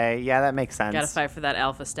 Okay, yeah, that makes sense. Gotta fight for that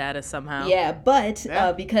alpha status somehow. Yeah, but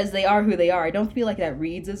because they are who they are, I don't feel like that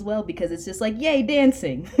reads as well, because it's just like, yay,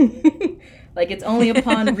 dancing. Like, it's only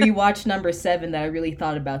upon rewatch number 7 that I really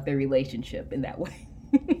thought about their relationship in that way.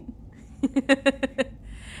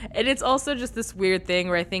 And it's also just this weird thing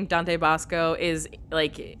where I think Dante Basco is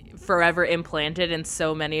like forever implanted in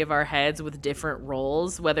so many of our heads with different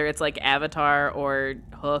roles, whether it's like Avatar or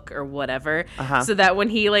Hook or whatever. So that when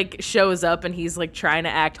he like shows up and he's like trying to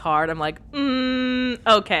act hard, I'm like,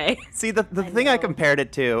 okay. See, the thing I compared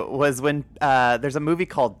it to was when there's a movie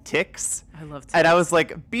called Ticks. I love Ticks. And I was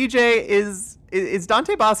like, BJ, is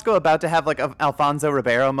Dante Basco about to have like an Alfonso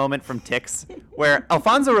Ribeiro moment from Ticks, where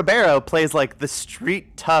Alfonso Ribeiro plays like the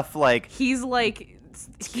street tough, like he's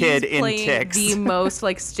kid in playing Ticks, the most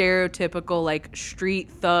like stereotypical like street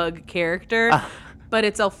thug character, but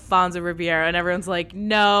it's Alfonso Ribeiro, and everyone's like,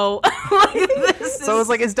 no. So I was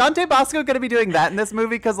like, is Dante Basco going to be doing that in this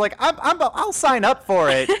movie? Because like I'll sign up for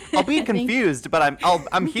it. I'll be confused, but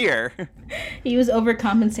I'm here. He was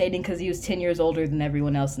overcompensating because he was 10 years older than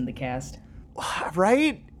everyone else in the cast.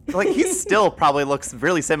 Right? Like, he still probably looks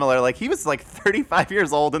really similar. Like, he was like 35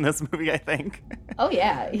 years old in this movie, I think. Oh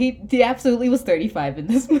yeah, he absolutely was 35 in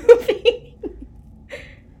this movie.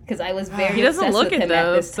 Because I was very obsessed with him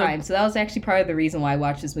at this time. So that was actually part of the reason why I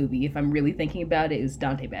watched this movie. If I'm really thinking about it, is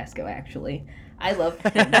Dante Basco, actually. I love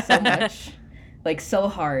him so much. Like, so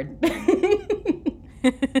hard.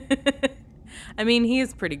 I mean, he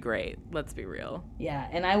is pretty great. Let's be real. Yeah,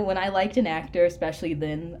 and when I liked an actor, especially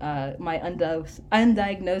then, my undiagnosed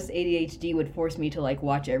ADHD would force me to like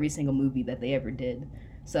watch every single movie that they ever did.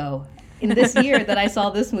 So in this year that I saw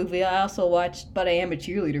this movie, I also watched But I Am a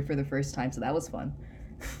Cheerleader for the first time, so that was fun.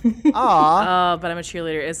 Aww. But I'm a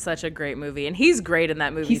Cheerleader is such a great movie, and he's great in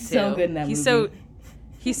that movie he's too. So good in that movie.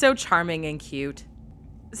 He's so charming and cute.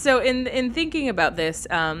 So in thinking about this,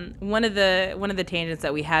 one of the tangents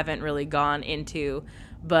that we haven't really gone into,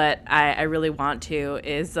 but I really want to,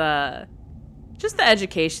 is just the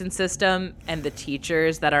education system and the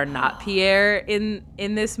teachers that are not Pierre in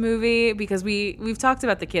this movie, because we've talked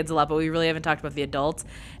about the kids a lot, but we really haven't talked about the adults,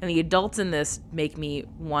 and the adults in this make me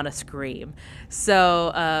want to scream.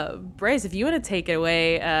 So Bryce, if you want to take it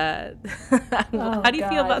away, how do you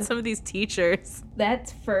feel about some of these teachers?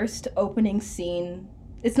 That first opening scene,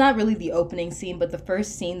 it's not really the opening scene, but the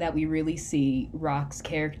first scene that we really see Rock's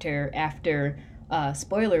character after,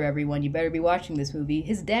 spoiler everyone, you better be watching this movie,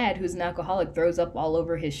 his dad, who's an alcoholic, throws up all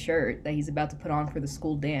over his shirt that he's about to put on for the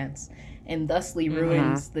school dance, and thusly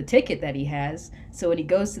ruins the ticket that he has. So when he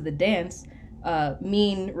goes to the dance,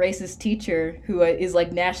 mean racist teacher, who is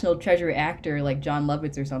like national treasure actor, like John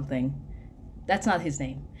Lovitz or something, that's not his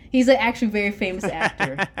name. He's an actually very famous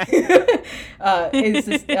actor. Is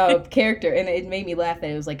this character, and it made me laugh that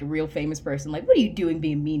it was like a real famous person. Like, what are you doing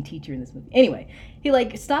being a mean teacher in this movie? Anyway, he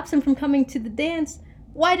like stops him from coming to the dance.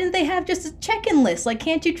 Why didn't they have just a check-in list? Like,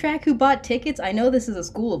 can't you track who bought tickets? I know this is a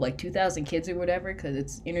school of like 2,000 kids or whatever because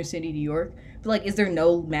it's inner city New York. But like, is there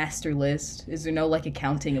no master list? Is there no like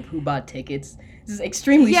accounting of who bought tickets? This is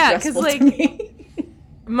extremely stressful to me.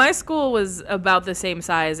 My school was about the same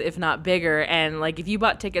size, if not bigger, and like if you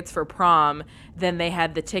bought tickets for prom, then they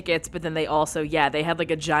had the tickets, but then they also, they had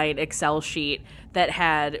like a giant Excel sheet that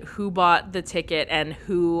had who bought the ticket and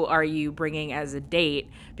who are you bringing as a date,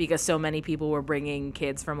 because so many people were bringing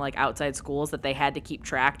kids from like outside schools that they had to keep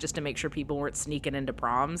track just to make sure people weren't sneaking into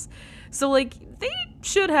proms. So like they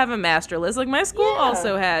should have a master list. Like my school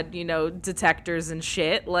also had, detectors and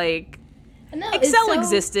shit. Like No, Excel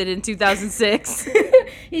existed in 2006.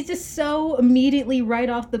 He's just so immediately right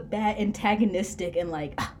off the bat antagonistic and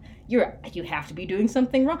like, you have to be doing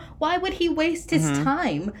something wrong. Why would he waste his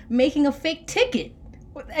time making a fake ticket?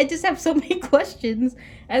 I just have so many questions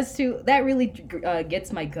as to that. Really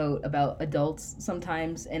gets my goat about adults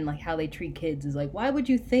sometimes and like how they treat kids. Is like, why would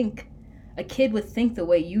you think a kid would think the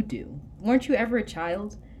way you do? Weren't you ever a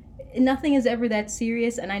child? Nothing is ever that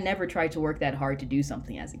serious, and I never tried to work that hard to do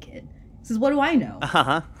something as a kid. This is, what do I know?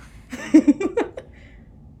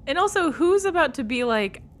 And also, who's about to be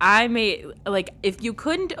like, if you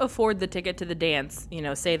couldn't afford the ticket to the dance,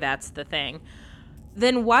 say that's the thing,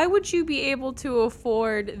 then why would you be able to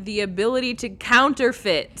afford the ability to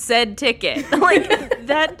counterfeit said ticket? Like,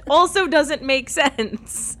 that also doesn't make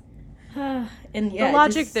sense. And the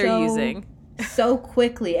logic they're using. So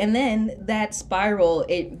quickly, and then that spiral,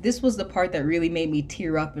 this was the part that really made me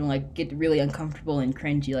tear up and like get really uncomfortable and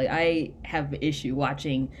cringy. Like, I have an issue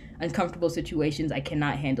watching uncomfortable situations. I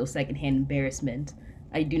cannot handle secondhand embarrassment.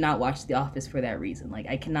 I do not watch The Office for that reason. Like,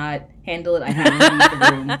 I cannot handle it. I have to leave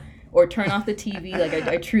the room or turn off the TV. Like,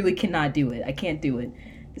 I truly cannot do it. I can't do it.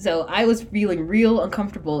 So I was feeling real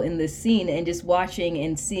uncomfortable in this scene and just watching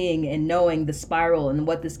and seeing and knowing the spiral and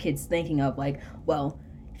what this kid's thinking of. Like, well,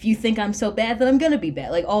 if if you think I'm so bad, then I'm gonna be bad.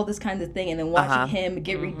 Like all this kind of thing. And then watching him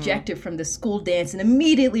get rejected from the school dance and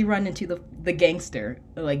immediately run into the gangster,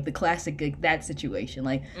 like the classic that situation.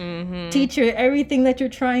 Like, teacher, everything that you're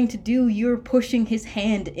trying to do, you're pushing his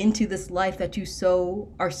hand into this life that you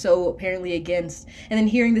are so apparently against. And then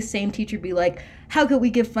hearing the same teacher be like, how could we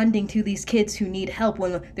give funding to these kids who need help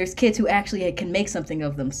when there's kids who actually can make something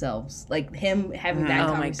of themselves? Like him having that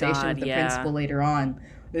conversation with the principal later on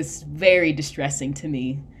was very distressing to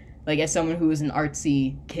me. Like, as someone who was an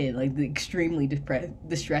artsy kid, like, extremely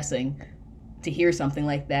distressing to hear something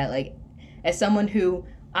like that. Like, as someone who,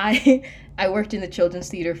 I worked in the children's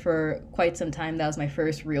theater for quite some time. That was my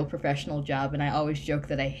first real professional job, and I always joke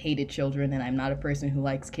that I hated children, and I'm not a person who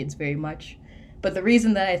likes kids very much. But the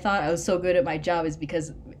reason that I thought I was so good at my job is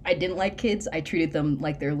because I didn't like kids. I treated them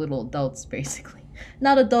like they're little adults, basically.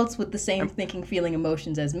 Not adults with the same thinking, feeling,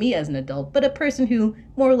 emotions as me as an adult, but a person who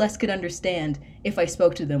more or less could understand if I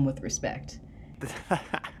spoke to them with respect.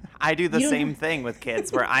 I do the same thing with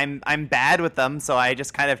kids, where I'm bad with them, so I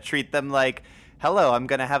just kind of treat them like, hello, I'm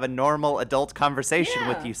going to have a normal adult conversation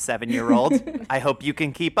with you, 7-year-old. I hope you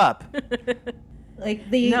can keep up. Like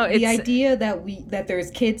the idea that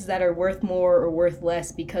there's kids that are worth more or worth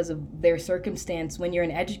less because of their circumstance when you're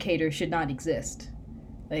an educator should not exist.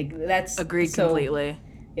 Like, that's agreed completely.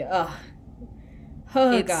 Yeah.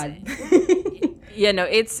 God. Yeah, no,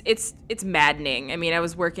 it's maddening. I mean, I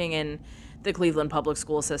was working in the Cleveland public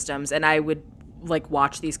school systems, and I would like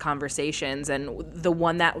watch these conversations, and the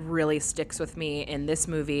one that really sticks with me in this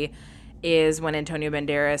movie is when Antonio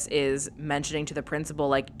Banderas is mentioning to the principal,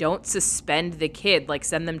 like, don't suspend the kid, like,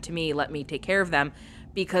 send them to me, let me take care of them,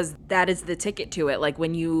 because that is the ticket to it. Like,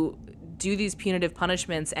 when you do these punitive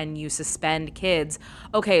punishments and you suspend kids,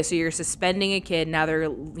 okay, so you're suspending a kid, now they're,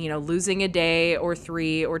 losing a day or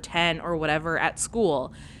 3 or 10 or whatever at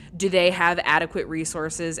school. Do they have adequate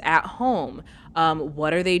resources at home?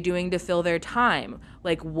 What are they doing to fill their time?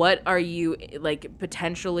 Like, what are you, like,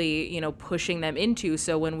 potentially, pushing them into?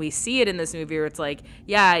 So when we see it in this movie where it's like,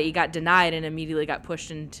 yeah, he got denied and immediately got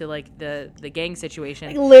pushed into, like, the gang situation.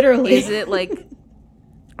 Like, literally. Is it,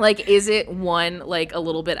 like, is it one, like, a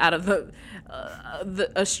little bit out of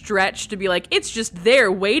a stretch to be like, it's just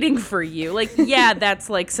there waiting for you? Like, yeah, that's,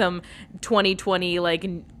 like, some 2020, like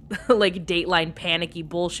Dateline panicky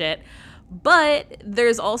bullshit. But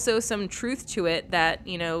there's also some truth to it that,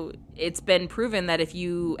 it's been proven that if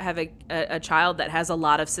you have a child that has a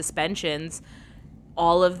lot of suspensions,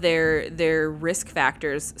 all of their risk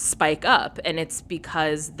factors spike up. And it's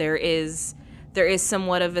because there is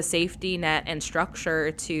somewhat of a safety net and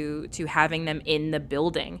structure to having them in the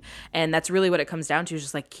building. And that's really what it comes down to, is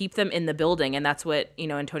just like, keep them in the building. And that's what,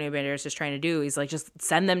 Antonio Banderas is trying to do. He's like, just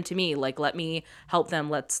send them to me. Like, let me help them.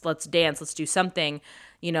 Let's dance. Let's do something,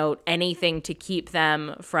 anything to keep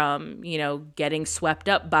them from, getting swept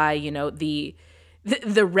up by,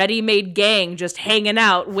 the ready-made gang just hanging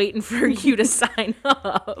out, waiting for you to sign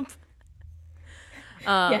up.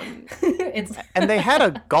 And they had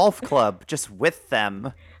a golf club just with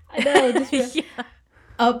them. I know.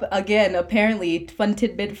 Up again, apparently, fun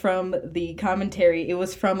tidbit from the commentary, it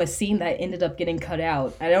was from a scene that ended up getting cut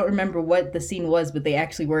out. I don't remember what the scene was, but they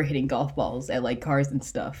actually were hitting golf balls at, like, cars and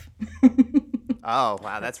stuff. Oh,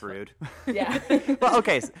 wow, that's rude. Yeah. Well,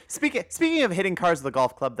 okay, speaking of hitting cars with a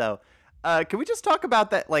golf club, though, can we just talk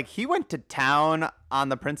about that? Like, he went to town on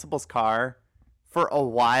the principal's car for a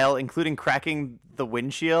while, including cracking the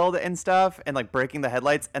windshield and stuff and, like, breaking the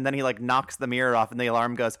headlights, and then he, like, knocks the mirror off and the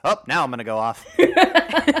alarm goes, oh, now I'm gonna go off.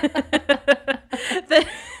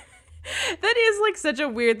 That is, like, such a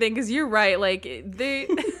weird thing, because you're right, like,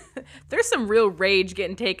 there's some real rage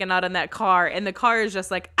getting taken out in that car, and the car is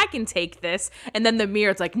just like, I can take this, and then the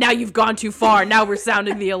mirror, it's like, now you've gone too far, now we're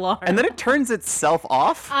sounding the alarm. And then it turns itself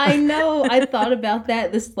off. I know, I thought about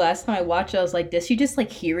that this last time I watched it. I was like, does she just,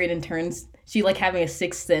 like, hear it and turns, she, like, having a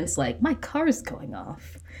sixth sense, like, my car's going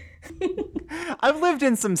off. I've lived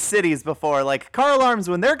in some cities before, like, car alarms,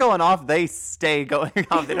 when they're going off, they stay going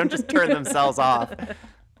off, they don't just turn themselves off.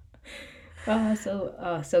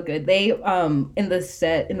 So good. They in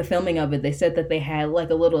the filming of it, they said that they had, like,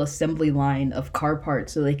 a little assembly line of car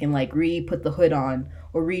parts so they can, like, put the hood on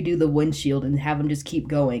or redo the windshield and have them just keep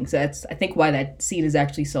going. So that's, I think, why that scene is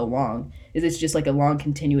actually so long. Is it's just like a long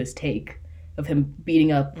continuous take of him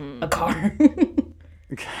beating up a car.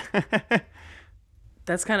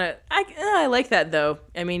 That's kind of, I like that, though.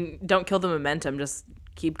 I mean, don't kill the momentum. Just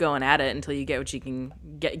keep going at it until you get what you can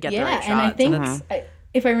get the right shot. Yeah, and I think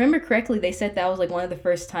if I remember correctly, they said that was, like, one of the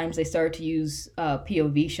first times they started to use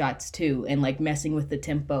POV shots, too, and, like, messing with the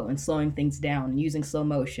tempo and slowing things down and using slow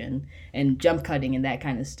motion and jump cutting and that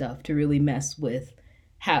kind of stuff to really mess with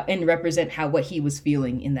how and represent what he was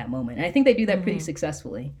feeling in that moment. And I think they do that pretty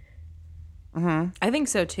successfully. I think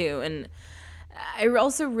so too. And I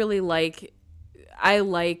also really like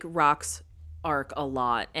Rock's arc a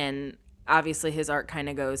lot, and obviously his arc kind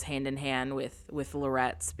of goes hand in hand with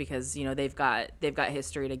Lorette's, because they've got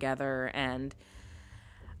history together, and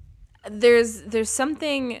there's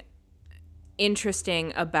something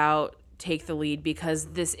interesting about Take the Lead,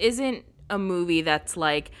 because this isn't a movie that's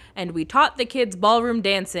like, and we taught the kids ballroom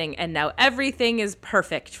dancing and now everything is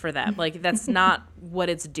perfect for them. Like, that's not what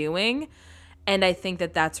it's doing. And I think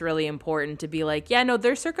that that's really important, to be like, yeah, no,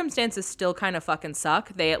 their circumstances still kind of fucking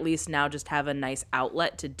suck. They at least now just have a nice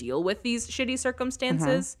outlet to deal with these shitty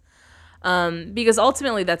circumstances. Because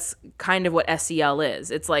ultimately that's kind of what SEL is.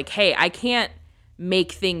 It's like, hey, I can't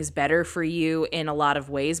make things better for you in a lot of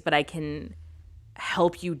ways, but I can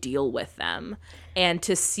help you deal with them. And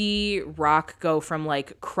to see Rock go from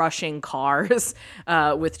like crushing cars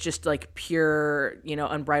with just like pure,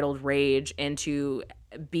 unbridled rage, into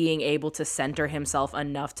being able to center himself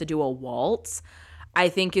enough to do a waltz, I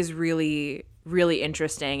think is really, really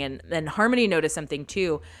interesting. And then Harmony noticed something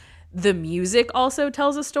too. The music also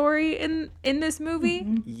tells a story in this movie.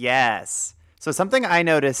 Yes. So something I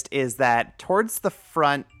noticed is that towards the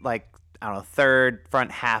front, like, I don't know, third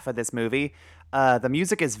front half of this movie, the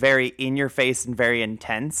music is very in your face and very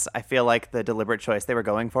intense. I feel like the deliberate choice they were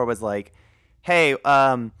going for was like, hey,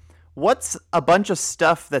 what's a bunch of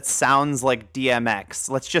stuff that sounds like DMX?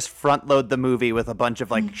 Let's just front load the movie with a bunch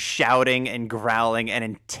of like shouting and growling and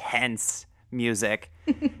intense music.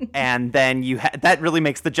 And then that really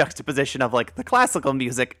makes the juxtaposition of like the classical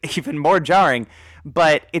music even more jarring.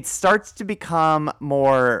 But it starts to become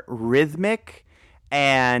more rhythmic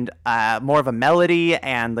and more of a melody,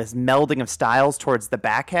 and this melding of styles towards the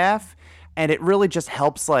back half. And it really just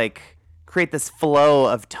helps like create this flow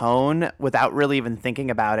of tone without really even thinking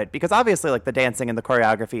about it. Because obviously like the dancing and the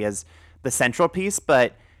choreography is the central piece,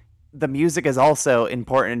 but the music is also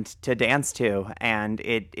important to dance to. And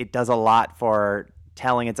it does a lot for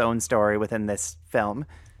telling its own story within this film.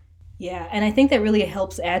 Yeah, and I think that really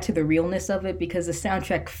helps add to the realness of it, because the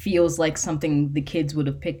soundtrack feels like something the kids would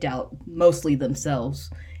have picked out mostly themselves.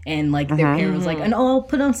 And like their parents was like, and I'll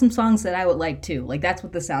put on some songs that I would like too. Like, that's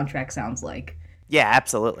what the soundtrack sounds like. Yeah,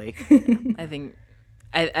 absolutely. I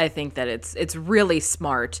think that it's really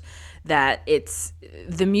smart that it's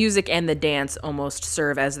the music and the dance almost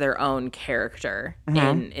serve as their own character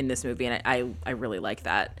in this movie, and I really like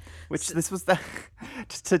that. Which this was the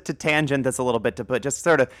to tangent this a little bit, to put just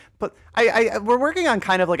sort of put we're working on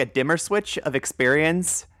kind of like a dimmer switch of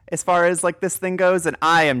experience as far as like this thing goes, and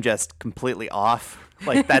I am just completely off.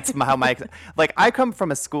 Like, that's how my like, I come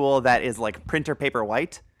from a school that is like printer paper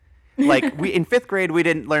white. Like, we in 5th grade we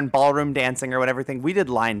didn't learn ballroom dancing or whatever thing. We did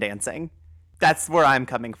line dancing. That's where I'm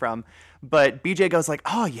coming from. But BJ goes like,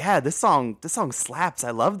 "Oh yeah, this song slaps.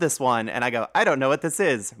 I love this one." And I go, "I don't know what this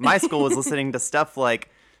is." My school was listening to stuff like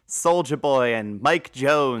Soulja Boy and Mike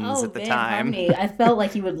Jones at the time. Harmony. I felt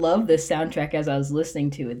like you would love this soundtrack as I was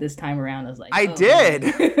listening to it this time around. I was like, I did.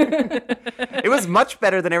 It was much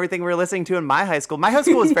better than everything we were listening to in my high school. My high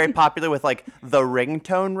school was very popular with like the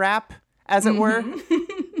ringtone rap, as it were.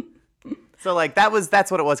 So like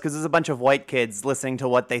that's what it was, because there's a bunch of white kids listening to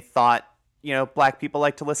what they thought, black people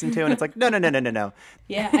like to listen to, and it's like, no.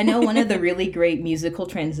 Yeah, I know one of the really great musical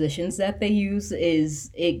transitions that they use is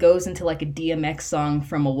it goes into like a DMX song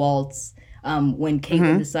from a waltz when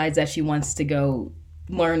Caitlin decides that she wants to go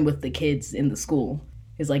learn with the kids in the school.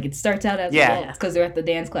 It's like it starts out as a waltz because they're at the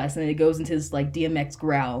dance class, and then it goes into this like DMX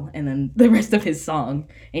growl, and then the rest of his song,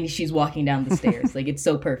 and she's walking down the stairs. Like, it's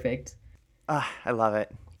so perfect. I love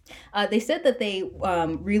it. They said that they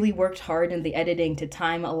really worked hard in the editing to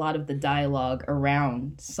time a lot of the dialogue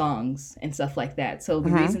around songs and stuff like that. So the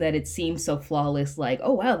reason that it seems so flawless, like,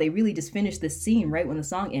 oh wow, they really just finished this scene right when the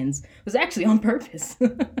song ends, was actually on purpose.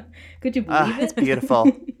 Could you believe it? It's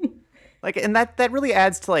beautiful. Like, and that really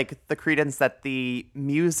adds to like the credence that the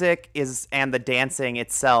music is, and the dancing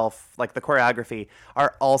itself, like the choreography,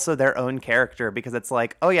 are also their own character, because it's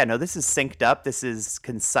like, oh yeah, no, this is synced up, this is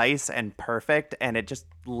concise and perfect, and it just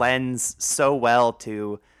lends so well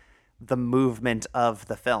to the movement of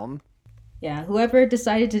the film. Yeah, whoever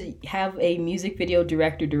decided to have a music video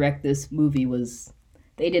director direct this movie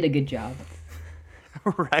they did a good job.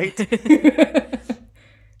 Right?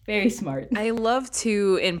 Very smart. I love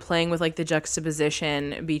to, in playing with like the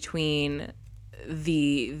juxtaposition between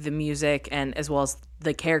the music and as well as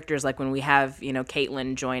the characters, like when we have,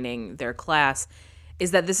 Caitlin joining their class, is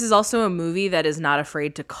that this is also a movie that is not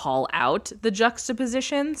afraid to call out the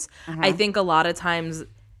juxtapositions. I think a lot of times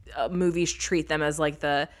movies treat them as like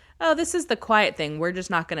oh, this is the quiet thing. We're just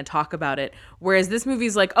not going to talk about it. Whereas this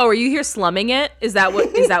movie's like, oh, are you here slumming it? Is that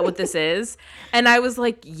what this is? And I was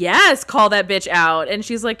like, yes, call that bitch out. And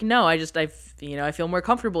she's like, no, I feel more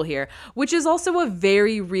comfortable here, which is also a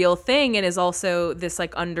very real thing and is also this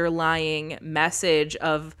like underlying message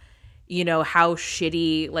of, how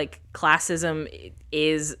shitty like classism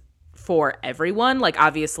is for everyone. Like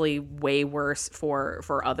obviously way worse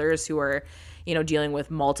for others who are, dealing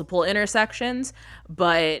with multiple intersections.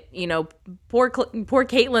 But, poor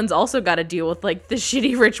Caitlin's also got to deal with like the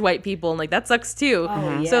shitty rich white people. And like that sucks too.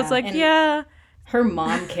 Oh, yeah. So it's like, and her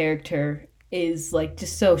mom character is like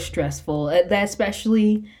just so stressful. That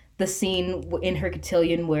especially the scene in her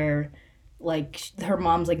cotillion where like her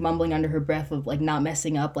mom's like mumbling under her breath of like not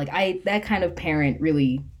messing up. Like that kind of parent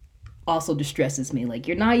really also distresses me. Like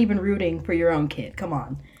you're not even rooting for your own kid. Come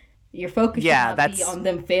on. Your focus should not be on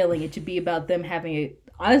them failing. It should be about them having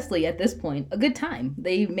honestly at this point a good time.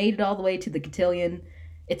 They made it all the way to the cotillion.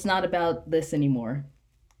 It's not about this anymore.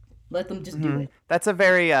 Let them just do it. That's a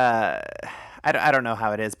very I don't know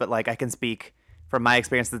how it is, but like I can speak from my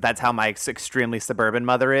experience that's how my extremely suburban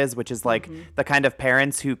mother is, which is like the kind of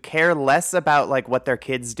parents who care less about like what their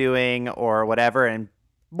kid's doing or whatever, and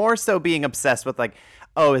more so being obsessed with like,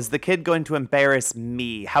 oh, is the kid going to embarrass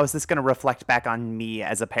me? How is this going to reflect back on me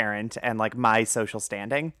as a parent and like my social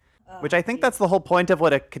standing? Which I think that's the whole point of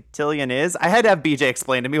what a cotillion is. I had to have BJ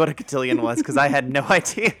explain to me what a cotillion was because I had no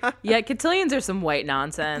idea. Yeah, cotillions are some white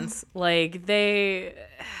nonsense. Like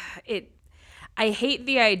I hate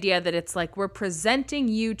the idea that it's like we're presenting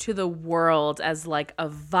you to the world as like a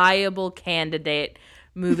viable candidate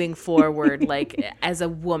moving forward, like as a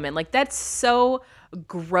woman. Like that's so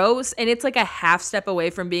gross, and it's like a half step away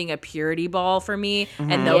from being a purity ball for me.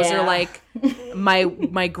 And those are like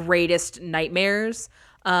my greatest nightmares.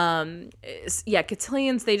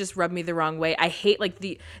 Cotillions, they just rub me the wrong way. I hate like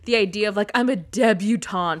the idea of like I'm a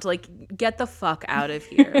debutante. Like get the fuck out of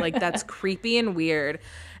here. Like that's creepy and weird.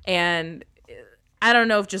 And I don't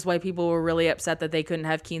know if just white people were really upset that they couldn't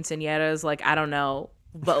have quinceañeras. Like I don't know,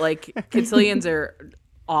 but like cotillions are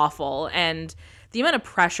awful, and the amount of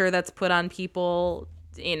pressure that's put on people,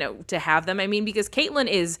 to have them. I mean, because Caitlin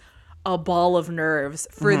is a ball of nerves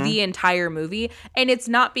for the entire movie. And it's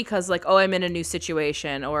not because like, oh, I'm in a new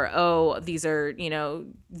situation or, oh, these are,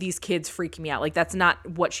 these kids freak me out. Like that's not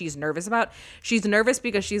what she's nervous about. She's nervous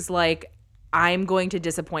because she's like, I'm going to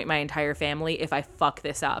disappoint my entire family if I fuck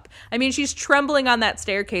this up. I mean, she's trembling on that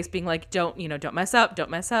staircase being like, don't mess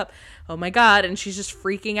up. Oh my God. And she's just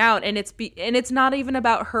freaking out. And it's not even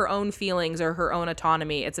about her own feelings or her own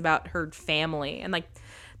autonomy. It's about her family. And like,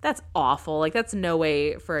 that's awful. Like that's no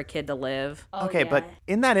way for a kid to live. Okay. But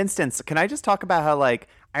in that instance, can I just talk about how like,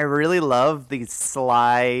 I really love these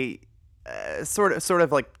sly, sort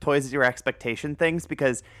of like toys your expectation things,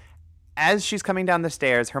 because as she's coming down the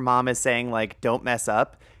stairs, her mom is saying, like, don't mess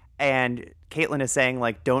up. And Caitlin is saying,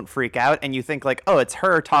 like, don't freak out. And you think, like, oh, it's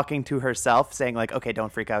her talking to herself, saying, like, okay,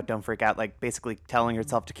 don't freak out. Like, basically telling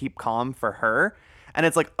herself to keep calm for her. And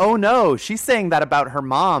it's like, oh, no, she's saying that about her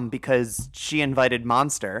mom because she invited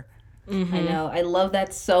Monster. Mm-hmm. I know. I love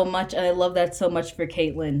that so much. And I love that so much for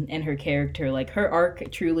Caitlin and her character. Like, her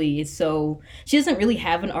arc truly is so... She doesn't really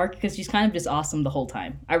have an arc because she's kind of just awesome the whole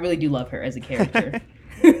time. I really do love her as a character.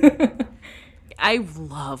 I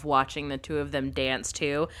love watching the two of them dance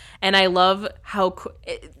too, and I love how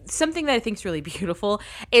something that I think is really beautiful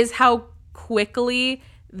is how quickly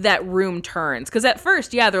that room turns. Because at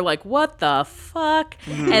first, they're like, "What the fuck,"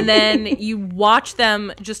 and then you watch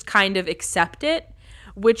them just kind of accept it,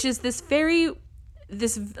 which is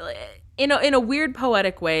in a weird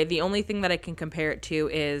poetic way. The only thing that I can compare it to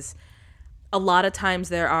is, a lot of times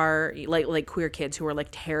there are like queer kids who are like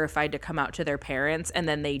terrified to come out to their parents, and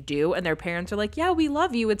then they do, and their parents are like, yeah, we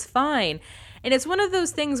love you, it's fine. And it's one of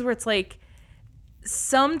those things where it's like,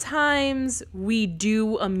 sometimes we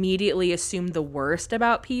do immediately assume the worst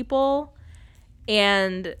about people,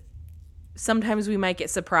 and sometimes we might get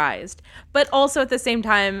surprised. But also at the same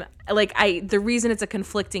time, like the reason it's a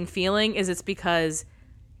conflicting feeling is it's because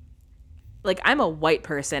like I'm a white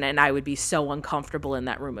person and I would be so uncomfortable in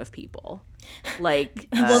that room of people. Like,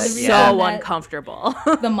 uncomfortable.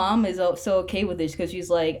 The mom is so okay with this because she's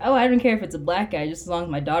like, oh, I don't care if it's a black guy, just as long as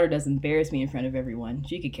my daughter doesn't embarrass me in front of everyone.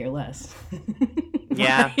 She could care less.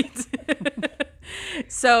 Yeah.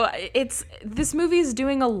 So this movie is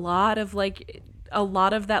doing a lot of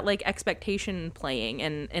that like expectation playing,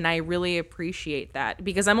 and I really appreciate that,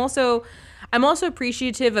 because I'm also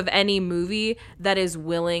appreciative of any movie that is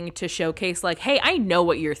willing to showcase like, hey, I know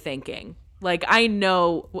what you're thinking. Like, I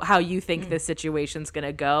know how you think this situation's going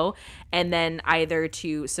to go, and then either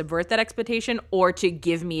to subvert that expectation or to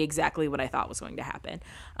give me exactly what I thought was going to happen.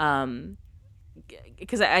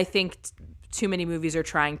 Because I think too many movies are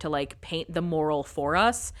trying to, like, paint the moral for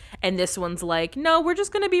us, and this one's like, no, we're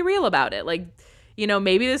just going to be real about it. Like, you know,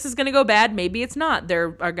 maybe this is going to go bad, maybe it's not.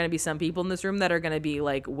 There are going to be some people in this room that are going to be,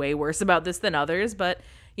 like, way worse about this than others, but,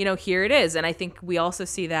 you know, here it is. And I think we also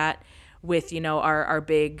see that with, you know, our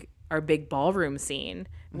big ballroom scene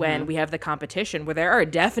when we have the competition, where there are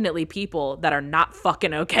definitely people that are not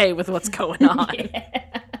fucking okay with what's going on.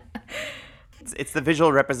 It's the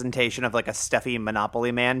visual representation of like a stuffy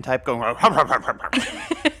Monopoly man type going.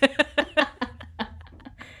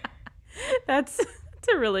 That's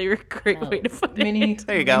a really great way to put it.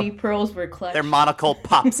 There you go. Mini pearls were clutched. Their monocle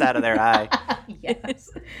pops out of their eye. Yes.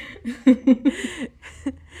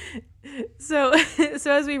 So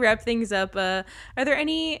as we wrap things up, are there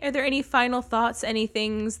any final thoughts, any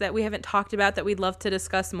things that we haven't talked about that we'd love to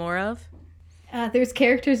discuss more of? There's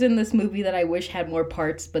characters in this movie that I wish had more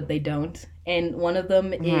parts, but they don't. And one of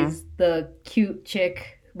them is the cute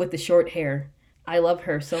chick with the short hair. I love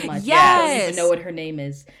her so much. Yes! I don't even know what her name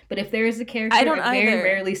is. But if there is a character, I very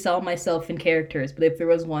rarely saw myself in characters. But if there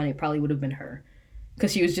was one, it probably would have been her.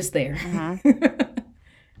 Because she was just there.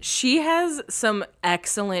 She has some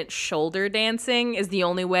excellent shoulder dancing is the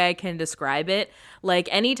only way I can describe it. Like,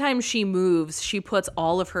 anytime she moves, she puts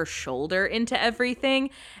all of her shoulder into everything.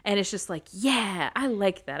 And it's just like, yeah, I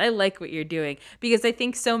like that. I like what you're doing. Because I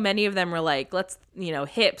think so many of them were like, let's, you know,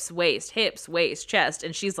 hips, waist, chest.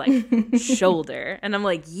 And she's like, shoulder. And I'm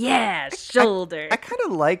like, yeah, shoulder. I kind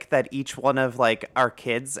of like that each one of, like, our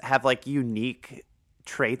kids have, like, unique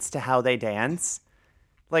traits to how they dance.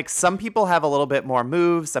 Like, some people have a little bit more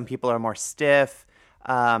moves. Some people are more stiff.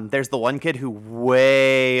 There's the one kid who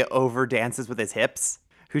way over dances with his hips,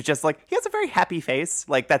 who's just like, he has a very happy face.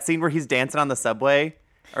 Like that scene where he's dancing on the subway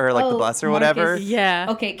or like the bus or Marcus. Whatever. Yeah.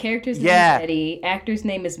 Okay, character's name is Eddie. Actor's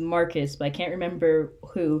name is Marcus, but I can't remember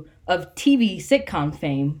who. Of TV sitcom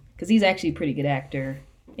fame, because he's actually a pretty good actor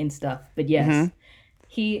and stuff. But yes,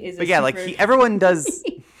 he is like everyone does...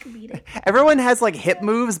 Everyone has like hip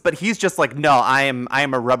moves, but he's just like, no, I am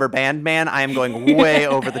a rubber band man. I am going way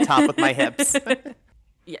over the top with my hips.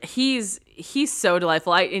 Yeah, he's so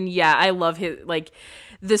delightful. I love his, like,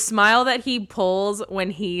 the smile that he pulls when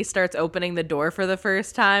he starts opening the door for the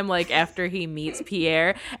first time, like after he meets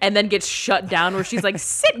Pierre, and then gets shut down where she's like,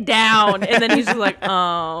 sit down, and then he's just like,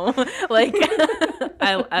 oh, like,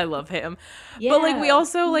 I love him. Yeah. But like, we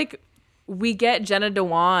also like, we get Jenna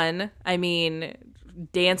Dewan. I mean,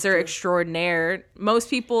 dancer extraordinaire. Most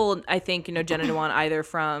people, I think, know Jenna Dewan either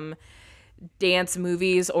from dance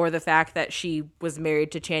movies or the fact that she was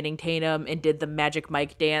married to Channing Tatum and did the Magic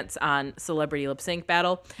Mike dance on Celebrity Lip Sync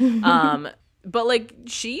Battle. But like,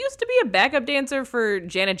 she used to be a backup dancer for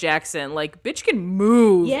Janet Jackson. Like, bitch can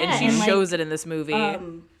move, and she shows it in this movie.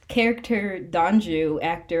 Character Donju,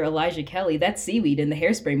 actor Elijah Kelly, that's Seaweed in the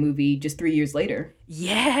Hairspray movie just 3 years later.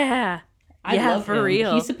 Yeah. I love for him.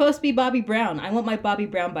 Real. He's supposed to be Bobby Brown. I want my Bobby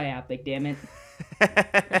Brown biopic, damn it.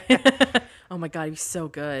 Oh my God, he's so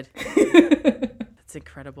good. That's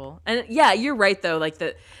incredible. And yeah, you're right though. Like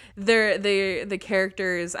the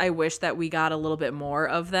characters, I wish that we got a little bit more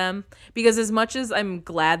of them, because as much as I'm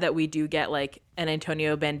glad that we do get like an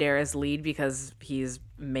Antonio Banderas lead because he's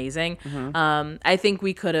amazing, I think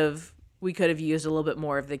we could have used a little bit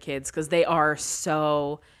more of the kids, because they are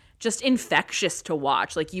so just infectious to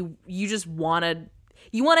watch. Like you just want to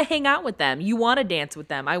hang out with them. You want to dance with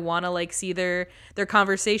them. I want to like see their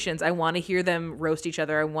conversations. I want to hear them roast each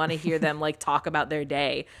other. I want to hear them like talk about their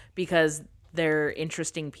day, because they're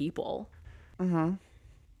interesting people. But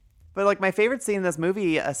like my favorite scene in this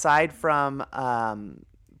movie, aside from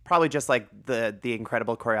probably just like the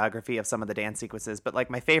incredible choreography of some of the dance sequences, but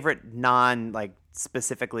like my favorite non like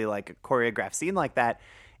specifically like choreographed scene like that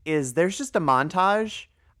is there's just a montage.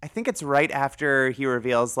 I think it's right after he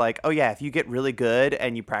reveals, like, oh, yeah, if you get really good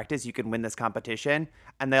and you practice, you can win this competition.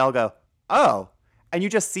 And they all go, oh. And you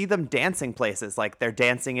just see them dancing places. Like, they're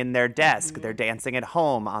dancing in their desk. They're dancing at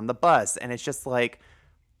home on the bus. And it's just like,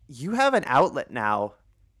 you have an outlet now.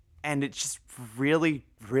 And it's just really,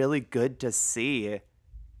 really good to see.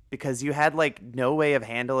 Because you had, like, no way of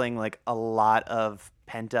handling, like, a lot of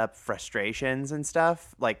pent-up frustrations and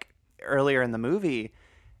stuff, like, earlier in the movie.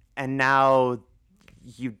 And now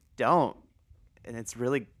you don't, and it's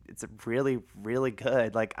really really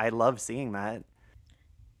good. Like, I love seeing that.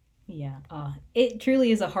 Yeah, it truly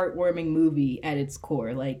is a heartwarming movie at its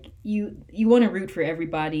core. Like, you want to root for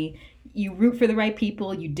everybody. You root for the right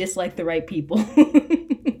people, you dislike the right people.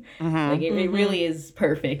 Like it really is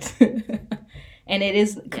perfect. And it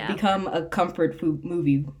is become a comfort food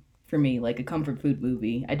movie for me, like a comfort food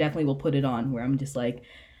movie. I definitely will put it on where I'm just like,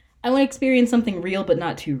 I want to experience something real, but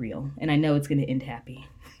not too real. And I know it's going to end happy.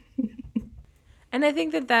 And I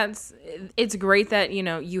think it's great that, you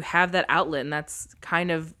know, you have that outlet, and that's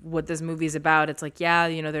kind of what this movie is about. It's like, yeah,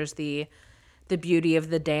 you know, there's the beauty of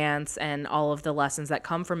the dance and all of the lessons that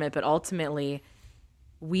come from it, but ultimately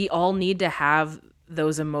we all need to have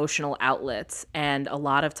those emotional outlets. And a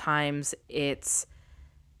lot of times it's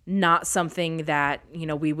not something that, you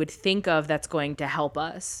know, we would think of that's going to help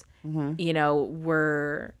us. You know,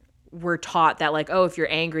 we're taught that, like, oh, if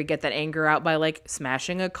you're angry, get that anger out by like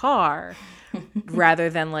smashing a car. Rather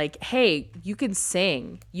than like, hey, you can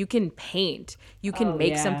sing, you can paint, you can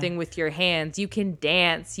make something with your hands, you can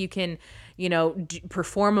dance, you can, you know,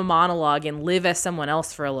 perform a monologue and live as someone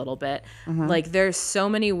else for a little bit. Like, there's so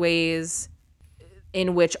many ways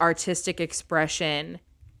in which artistic expression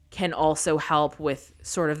can also help with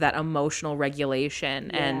sort of that emotional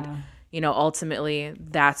regulation. And, you know, ultimately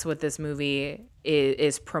that's what this movie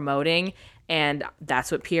is promoting. And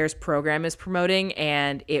that's what Pierre's program is promoting,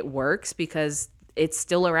 and it works because it's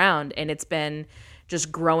still around and it's been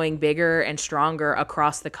just growing bigger and stronger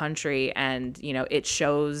across the country. And, you know, it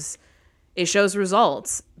shows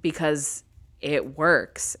results because it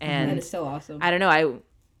works. And that is so awesome. I don't know.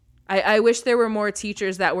 I wish there were more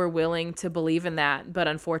teachers that were willing to believe in that, but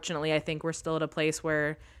unfortunately, I think we're still at a place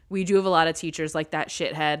where we do have a lot of teachers like that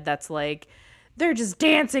shithead that's like, they're just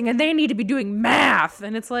dancing and they need to be doing math.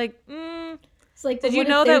 And it's like, it's like, did you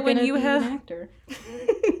know that when you have an actor?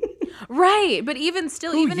 Right, but even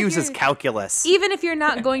still, who uses calculus? Even if you're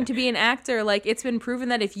not going to be an actor, like, it's been proven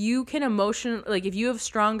that if you can if you have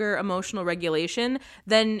stronger emotional regulation,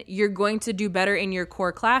 then you're going to do better in your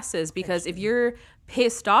core classes. Because if you're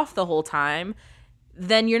pissed off the whole time,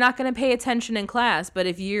 then you're not going to pay attention in class. But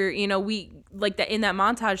if you're, you know, like that in that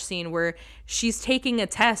montage scene where she's taking a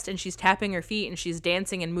test and she's tapping her feet and she's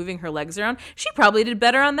dancing and moving her legs around, she probably did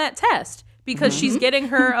better on that test because she's getting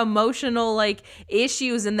her emotional like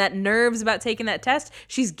issues and that nerves about taking that test.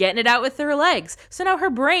 She's getting it out with her legs. So now her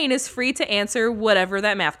brain is free to answer whatever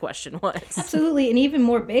that math question was. Absolutely. And even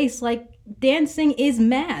more base, like, dancing is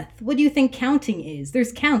math. What do you think counting is?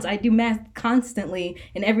 There's counts. I do math constantly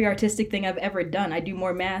in every artistic thing I've ever done. I do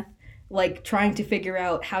more math like trying to figure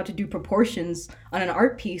out how to do proportions on an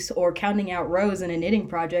art piece or counting out rows in a knitting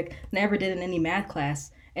project than I ever did in any math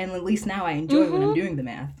class. And at least now I enjoy when I'm doing the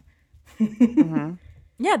math.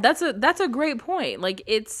 Yeah, that's a great point. Like,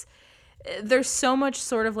 there's so much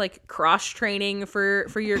sort of like cross training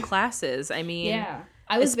for your classes. I mean,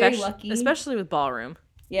 I was very lucky, especially with ballroom.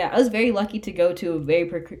 Yeah, I was very lucky to go to a very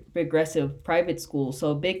progressive private school.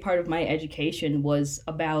 So a big part of my education was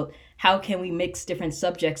about how can we mix different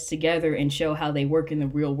subjects together and show how they work in the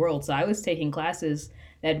real world. So I was taking classes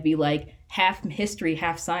that'd be like half history,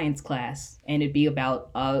 half science class, and it'd be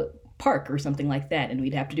about a park or something like that. And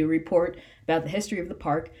we'd have to do a report about the history of the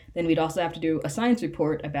park. Then we'd also have to do a science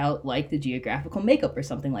report about like the geographical makeup or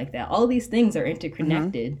something like that. All these things are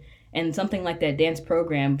interconnected. And something like that dance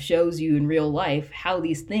program shows you in real life how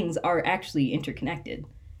these things are actually interconnected.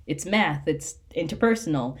 It's math, it's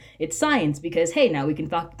interpersonal, it's science, because, hey, now we can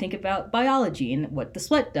think about biology and what the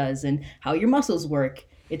sweat does and how your muscles work.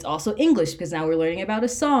 It's also English, because now we're learning about a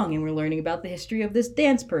song and we're learning about the history of this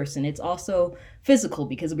dance person. It's also physical,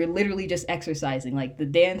 because we're literally just exercising. Like, the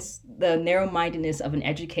narrow-mindedness of an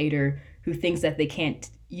educator who thinks that they can't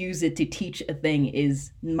use it to teach a thing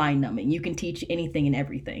is mind-numbing. You can teach anything and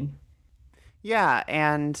everything. Yeah,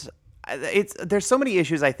 and there's so many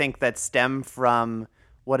issues, I think, that stem from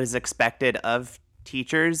what is expected of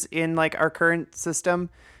teachers in like our current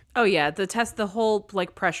system. Oh yeah, the whole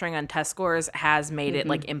like pressuring on test scores has made it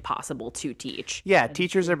like impossible to teach. Yeah,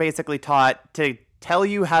 teachers are basically taught to tell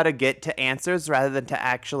you how to get to answers rather than to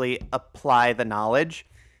actually apply the knowledge.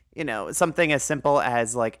 You know, something as simple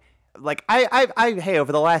as like hey,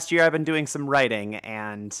 over the last year I've been doing some writing,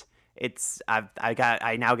 and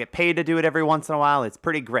I now get paid to do it every once in a while. It's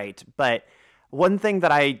pretty great. But one thing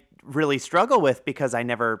that I really struggle with, because I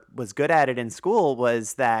never was good at it in school,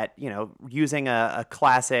 was that, you know, using a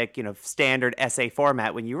classic, you know, standard essay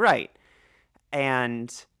format when you write.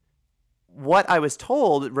 And what I was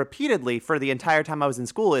told repeatedly for the entire time I was in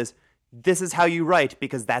school is, this is how you write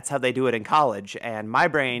because that's how they do it in college. And my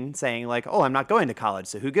brain saying like, oh, I'm not going to college,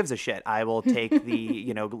 so who gives a shit? I will take the,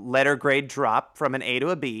 you know, letter grade drop from an A to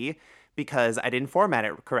a B because I didn't format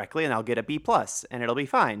it correctly, and I'll get a B plus and it'll be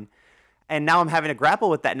fine. And now I'm having to grapple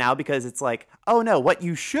with that now because it's like, oh no, what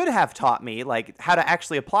you should have taught me, like how to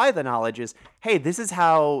actually apply the knowledge is, hey, this is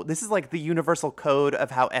like the universal code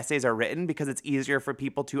of how essays are written because it's easier for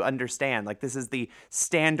people to understand. Like this is the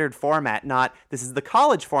standard format, not this is the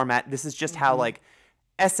college format. This is just how like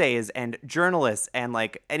essays and journalists and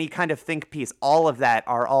like any kind of think piece, all of that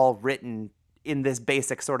are all written in this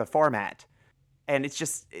basic sort of format. And it's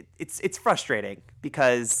just, it's frustrating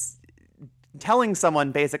because telling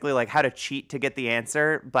someone basically like how to cheat to get the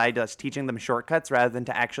answer by just teaching them shortcuts rather than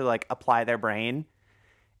to actually like apply their brain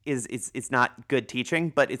is it's not good teaching,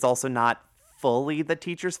 but it's also not fully the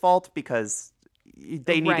teacher's fault because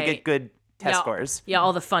they need to get good test scores. Yeah,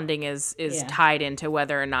 all the funding is tied into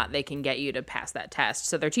whether or not they can get you to pass that test.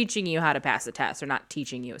 So they're teaching you how to pass the test. They're not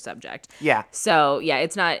teaching you a subject. Yeah. So yeah,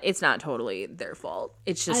 it's not totally their fault.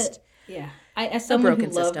 It's just as someone who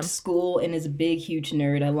loved school and is a big, huge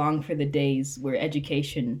nerd, I long for the days where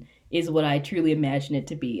education is what I truly imagine it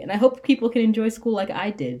to be. And I hope people can enjoy school like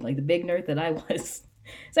I did, like the big nerd that I was.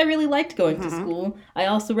 So I really liked going to school. I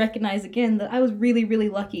also recognize, again, that I was really, really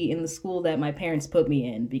lucky in the school that my parents put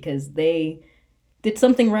me in because they did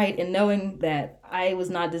something right in knowing that I was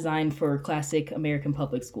not designed for classic American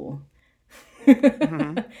public school.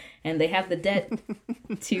 And they have the debt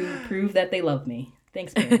to prove that they love me.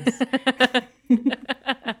 Thanks, parents.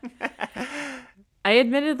 I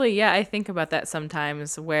admittedly, I think about that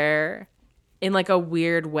sometimes where in like a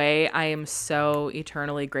weird way, I am so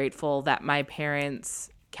eternally grateful that my parents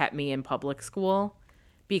kept me in public school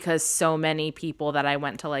because so many people that I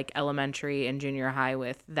went to like elementary and junior high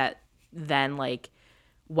with that then like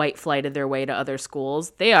white flighted their way to other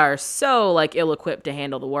schools, they are so like ill-equipped to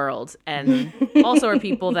handle the world. And also are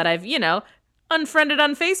people that I've, unfriended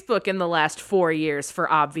on Facebook in the last 4 years for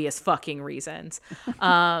obvious fucking reasons.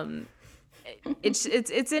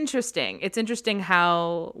 It's interesting. It's interesting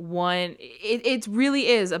how it really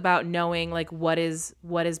is about knowing like what is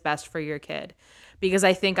best for your kid, because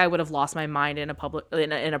I think I would have lost my mind in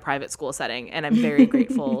a private school setting, and I'm very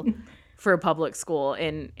grateful for a public school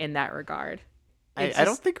in that regard. I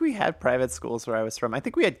don't think we had private schools where I was from. I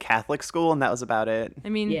think we had Catholic school, and that was about it. I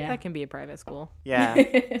mean, that can be a private school.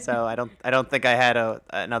 Yeah. So I don't think I had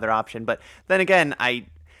another option. But then again, I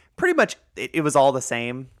pretty much it was all the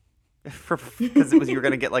same, because you were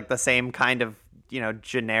going to get like the same kind of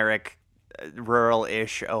generic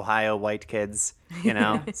rural-ish Ohio white kids.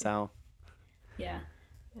 So yeah.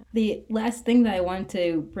 The last thing that I want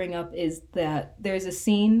to bring up is that there's a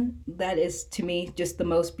scene that is, to me, just the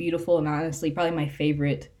most beautiful and honestly probably my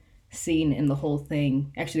favorite scene in the whole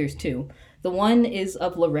thing. Actually, there's two. The one is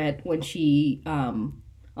of Lorette when she,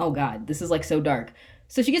 oh God, this is like so dark.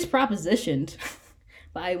 So she gets propositioned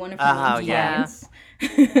by one of her clients.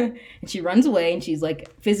 And she runs away and she's like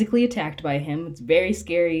physically attacked by him. It's very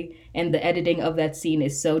scary, and the editing of that scene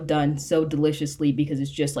is so done so deliciously because it's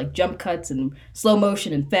just like jump cuts and slow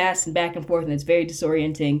motion and fast and back and forth, and it's very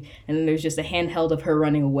disorienting. And then there's just a handheld of her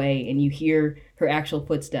running away and you hear her actual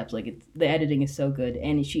footsteps. Like the editing is so good.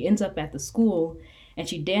 And she ends up at the school and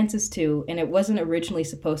she dances to, and it wasn't originally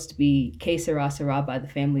supposed to be Que Sera Sera by the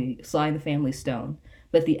family, Sly and the Family Stone,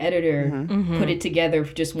 but the editor put it together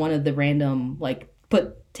for just one of the random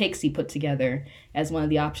takes he put together as one of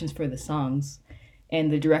the options for the songs. And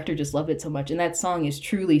the director just loved it so much. And that song is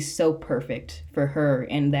truly so perfect for her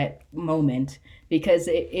in that moment, because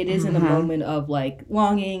it isn't a moment of like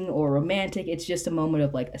longing or romantic. It's just a moment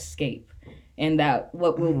of like escape. And that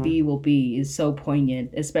what will be is so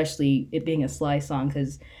poignant, especially it being a Sly song,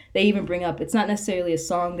 because they even bring up, it's not necessarily a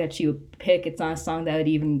song that she would pick. It's not a song that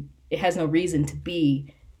it has no reason to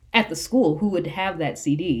be at the school. Who would have that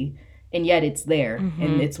CD? And yet it's there,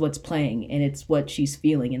 and it's what's playing, and it's what she's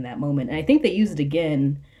feeling in that moment. And I think they use it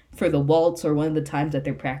again for the waltz, or one of the times that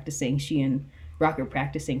they're practicing, she and Rock are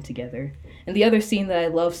practicing together. And the other scene that I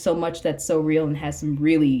love so much that's so real and has some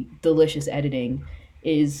really delicious editing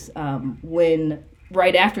is when,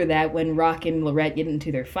 right after that, when Rock and Lorette get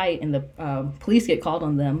into their fight and the police get called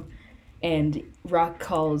on them, and Rock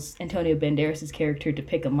calls Antonio Banderas' character to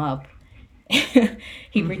pick him up.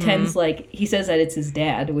 He pretends like, he says that it's his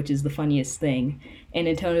dad, which is the funniest thing. And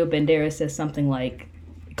Antonio Banderas says something like,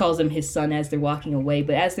 calls him his son as they're walking away.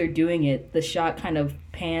 But as they're doing it, the shot kind of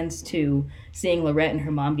pans to seeing Lorette and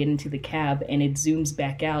her mom get into the cab, and it zooms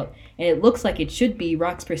back out. And it looks like it should be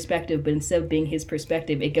Rock's perspective, but instead of being his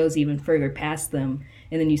perspective, it goes even further past them.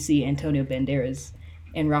 And then you see Antonio Banderas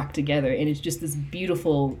and Rock together, and it's just this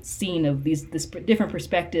beautiful scene of this different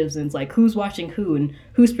perspectives, and it's like, who's watching who, and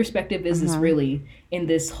whose perspective is this really in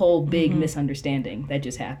this whole big misunderstanding that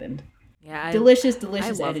just happened. Yeah, delicious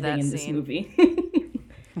editing in this movie.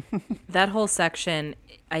 That whole section,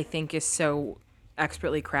 I think, is so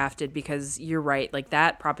expertly crafted because you're right. Like,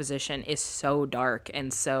 that proposition is so dark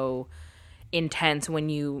and so intense when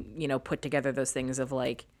you put together those things of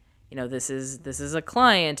like, this is a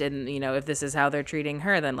client, and if this is how they're treating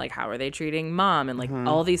her, then like how are they treating mom, and like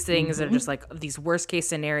all these things are just like these worst case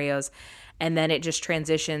scenarios, and then it just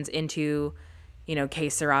transitions into Que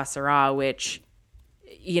Sera Sera, which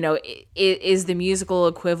is the musical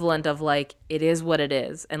equivalent of like, it is what it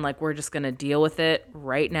is, and like we're just gonna deal with it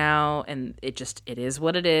right now, and it is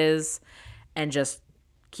what it is, and just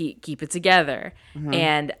keep it together.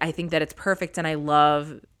 And I think that it's perfect, and I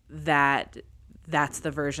love that that's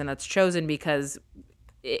the version that's chosen because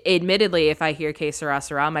admittedly, if I hear Que Sera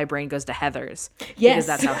Sera, my brain goes to Heathers. Yes. Because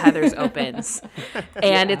that's how Heathers opens.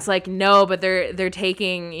 And it's like, no, but they're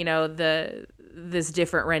taking, this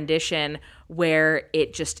different rendition where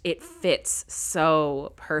it fits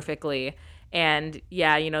so perfectly. And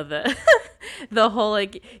yeah, the whole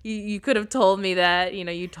like, you could have told me that,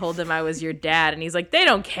 you told them I was your dad, and he's like, they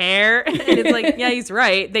don't care. And it's like, yeah, he's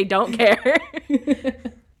right. They don't care.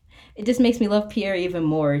 It just makes me love Pierre even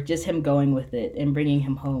more, just him going with it and bringing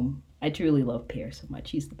him home. I truly love Pierre so much.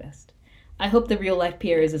 He's the best. I hope the real life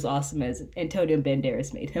Pierre is as awesome as Antonio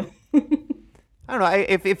Banderas made him. I don't know.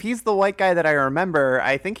 If he's the white guy that I remember,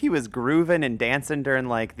 I think he was grooving and dancing during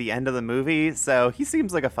like the end of the movie. So he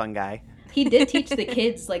seems like a fun guy. He did teach the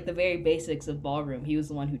kids like the very basics of ballroom. He was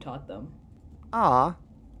the one who taught them. Aw.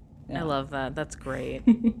 Yeah. I love that. That's great.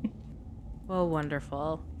 Well,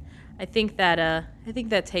 wonderful. I think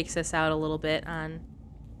that takes us out a little bit on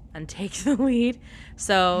Take the Lead.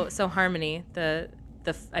 So Harmony, the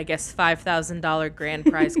I guess $5,000 grand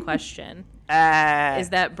prize question is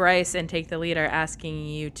that Bryce and Take the Lead are asking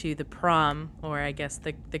you to the prom, or I guess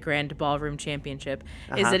the grand ballroom championship.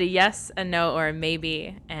 Is it a yes, a no, or a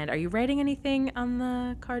maybe? And are you writing anything on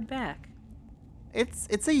the card back?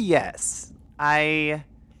 It's a yes. I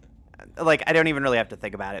don't even really have to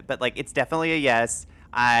think about it, but like it's definitely a yes.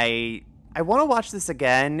 I want to watch this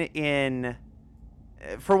again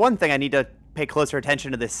for one thing, I need to pay closer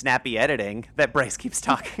attention to this snappy editing that Bryce keeps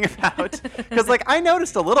talking about. Because, like, I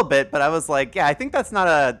noticed a little bit, but I was like, yeah, I think that's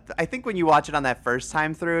not I think when you watch it on that first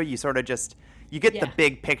time through, you sort of just, you get the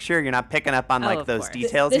big picture. You're not picking up on, like, those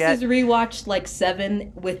details yet. This is rewatched, like,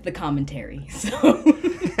 7 with the commentary, so.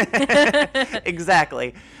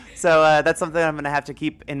 Exactly. So that's something I'm going to have to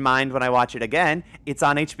keep in mind when I watch it again. It's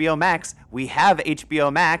on HBO Max. We have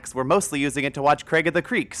HBO Max. We're mostly using it to watch Craig of the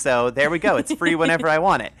Creek. So there we go. It's free whenever I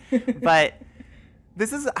want it. But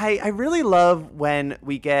this is, I really love when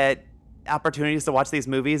we get opportunities to watch these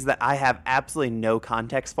movies that I have absolutely no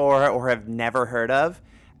context for or have never heard of.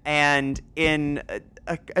 And in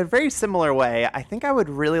a very similar way, I think I would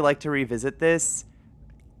really like to revisit this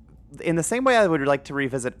in the same way I would like to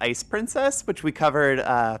revisit Ice Princess, which we covered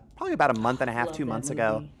probably about a month and a half, 2 months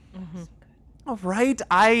ago. Mm-hmm. Oh, right?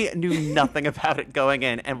 I knew nothing about it going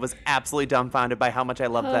in and was absolutely dumbfounded by how much I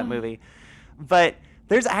loved that movie. But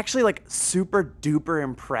there's actually like super duper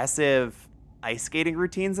impressive ice skating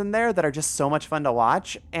routines in there that are just so much fun to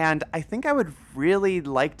watch. And I think I would really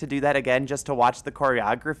like to do that again just to watch the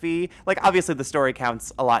choreography. Like, obviously the story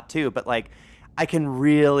counts a lot too, but like, I can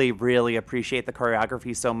really, really appreciate the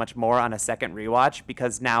choreography so much more on a second rewatch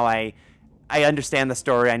because now I understand the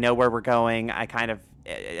story. I know where we're going. I kind of,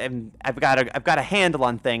 I've got a handle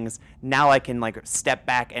on things. Now I can like step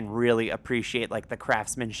back and really appreciate like the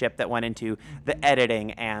craftsmanship that went into the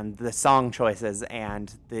editing and the song choices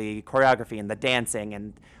and the choreography and the dancing,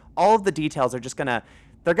 and all of the details are just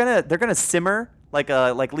they're gonna simmer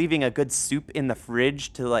like leaving a good soup in the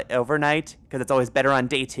fridge to like overnight because it's always better on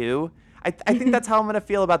day 2. I think that's how I'm gonna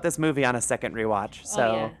feel about this movie on a second rewatch.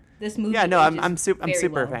 So this movie. Yeah, no, I'm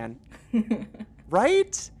super fan.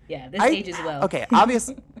 Right? Yeah, this ages well. Okay,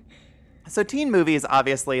 obviously. So teen movies,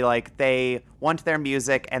 obviously, like they want their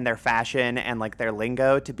music and their fashion and like their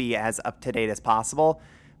lingo to be as up to date as possible.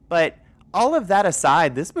 But all of that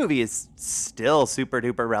aside, this movie is still super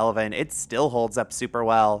duper relevant. It still holds up super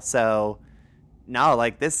well. So no,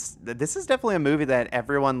 like this is definitely a movie that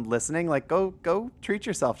everyone listening, like go treat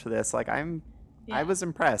yourself to this. Like I was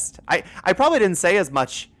impressed. I probably didn't say as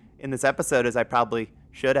much in this episode as I probably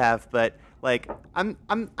should have, but like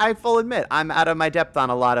I full admit I'm out of my depth on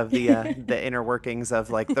a lot of the the inner workings of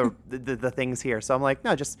like the things here. So I'm like,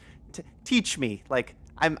 no, just teach me. Like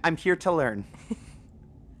I'm here to learn.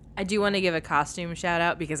 I do want to give a costume shout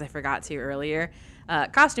out because I forgot to earlier.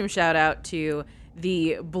 Costume shout out to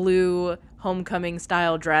the blue homecoming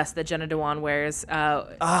style dress that Jenna Dewan wears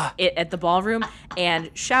at the ballroom, and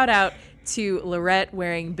shout out to Lorette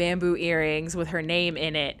wearing bamboo earrings with her name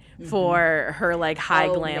in it for her like high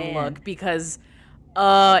glam look, because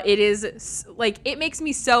it is like, it makes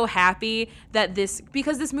me so happy that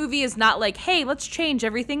because this movie is not like, hey, let's change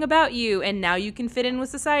everything about you and now you can fit in with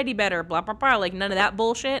society better, blah blah blah, like none of that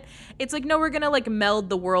bullshit. It's like, no, we're gonna like meld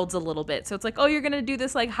the worlds a little bit. So it's like, oh, you're gonna do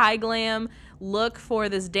this like high glam look for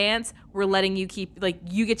this dance, we're letting you keep, like,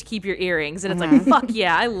 you get to keep your earrings, and it's like, fuck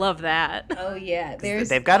yeah, I love that. Oh yeah,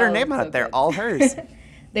 they've got her name on it. They're all hers.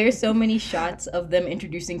 There's so many shots of them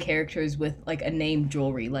introducing characters with like a name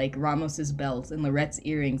jewelry, like Ramos's belt and Lorette's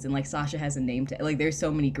earrings, and like Sasha has a name like, there's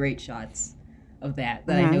so many great shots of that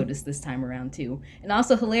I noticed this time around too. And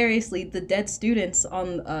also hilariously, the dead students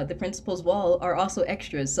on the principal's wall are also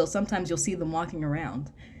extras, so sometimes you'll see them walking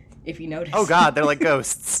around, if you notice. Oh god, they're like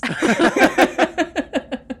ghosts.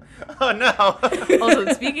 Oh no. Also,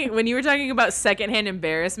 when you were talking about secondhand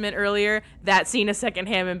embarrassment earlier, that scene is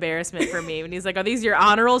secondhand embarrassment for me. When he's like, "Are these your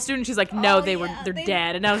honor roll students?" She's like, "No, they're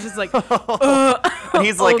dead." And I was just like, and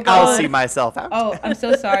he's like, "I'll see myself out." Oh, I'm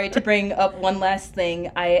so sorry to bring up one last thing.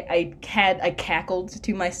 I cackled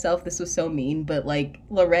to myself. This was so mean, but like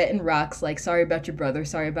Lorette and Rock's like, "Sorry about your brother,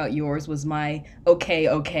 sorry about yours," was my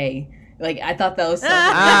okay. Like, I thought that was so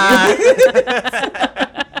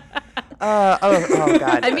oh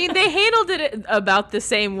god. I mean, they handled it about the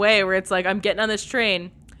same way, where it's like, I'm getting on this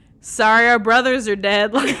train. Sorry, our brothers are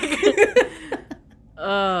dead. Like,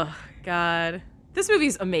 oh god. This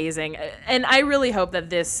movie's amazing. And I really hope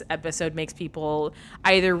that this episode makes people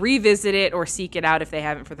either revisit it or seek it out if they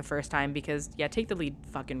haven't for the first time, because yeah, Take the Lead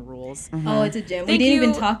fucking rules. Oh, it's a gem. We didn't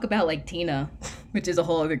even talk about like Tina, which is a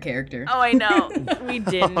whole other character. Oh, I know. We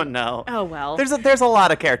didn't. Oh no. Oh well. There's a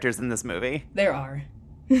lot of characters in this movie. There are.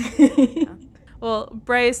 Yeah. Well,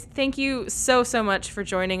 Bryce, thank you so much for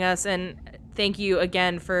joining us, and thank you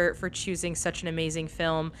again for choosing such an amazing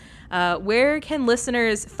film. Where can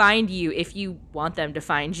listeners find you if you want them to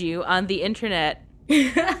find you on the internet?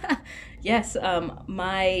 Yes,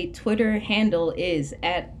 my Twitter handle is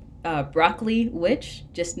at Broccoli Witch,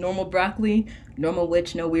 just normal broccoli, normal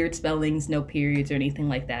witch, no weird spellings, no periods or anything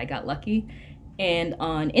like that. I got lucky. And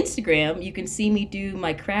on Instagram, you can see me do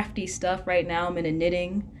my crafty stuff right now. I'm in a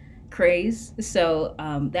knitting craze. So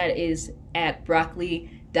that is at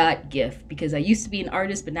broccoli.gif, because I used to be an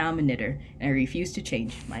artist, but now I'm a knitter, and I refuse to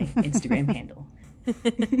change my Instagram handle.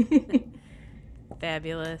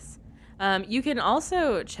 Fabulous. You can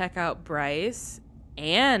also check out Bryce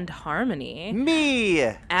and Harmony. Me!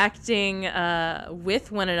 Acting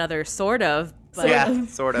with one another, sort of. But yeah,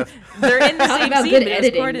 sort of. They're in the same about scene. Good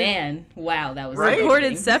editing, man. Wow, that was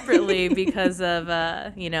recorded separately because of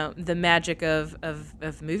the magic of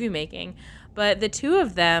movie making. But the two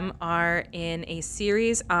of them are in a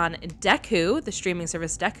series on Deku, the streaming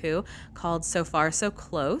service Deku, called So Far So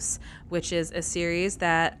Close, which is a series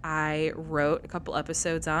that I wrote a couple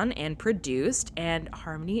episodes on and produced. And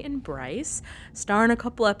Harmony and Bryce star in a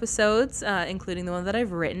couple episodes, including the one that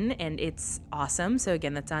I've written, and it's awesome. So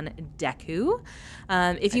again, that's on Deku.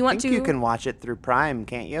 If you want to, you can watch it through Prime,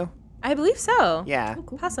 can't you? I believe so. Yeah,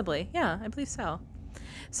 possibly. Yeah, I believe so.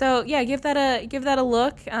 So yeah, give that a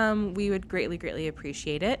look. We would greatly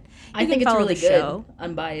appreciate it. I think it's really good,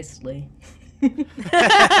 unbiasedly.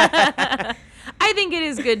 I think it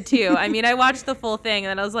is good too. I mean, I watched the full thing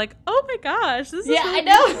and then I was like, oh my gosh, this is really I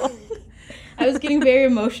know. I was getting very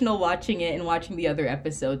emotional watching it and watching the other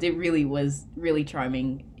episodes. It really was really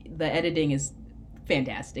charming. The editing is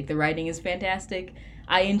fantastic. The writing is fantastic.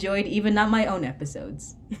 I enjoyed even not my own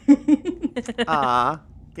episodes.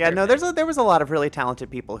 Yeah, no, there was a lot of really talented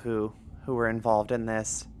people who were involved in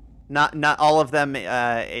this. Not all of them,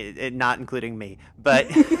 not including me, but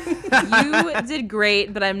you did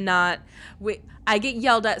great. But I'm not. I get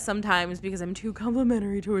yelled at sometimes because I'm too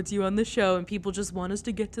complimentary towards you on the show, and people just want us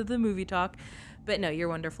to get to the movie talk. But no, you're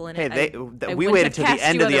wonderful in it. Hey, we waited till the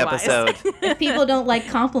end of the episode. If people don't like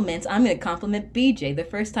compliments, I'm going to compliment BJ. The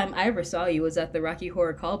first time I ever saw you was at the Rocky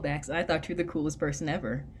Horror Callbacks, and I thought you were the coolest person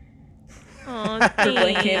ever. Oh,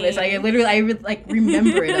 thanks. I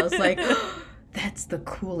remember it. I was like, oh, that's the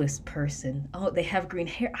coolest person. Oh, they have green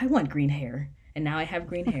hair. I want green hair. And now I have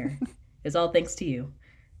green hair. It's all thanks to you.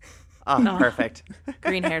 Oh, perfect.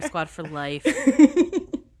 Green Hair Squad for life.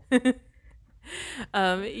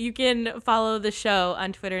 You can follow the show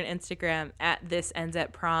on Twitter and Instagram at This Ends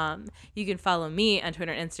at Prom. You can follow me on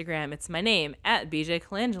Twitter and Instagram. It's my name, at BJ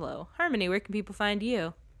Colangelo. Harmony, where can people find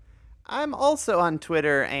you? I'm also on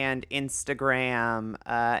Twitter and Instagram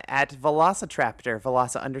at Velocitraptor,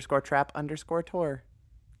 Veloci_trap_tour.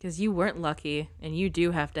 Because you weren't lucky, and you do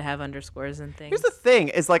have to have underscores and things. Here's the thing,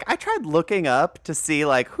 is like I tried looking up to see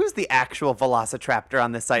like who's the actual Velociraptor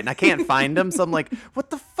on this site, and I can't find him. So I'm like, what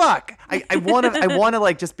the fuck? I wanna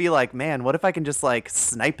like just be like, man, what if I can just like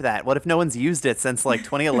snipe that? What if no one's used it since like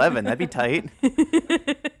 2011? That'd be tight.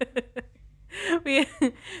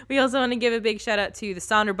 We also want to give a big shout out to the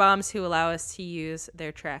Sonderbombs, who allow us to use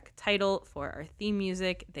their track Title for our theme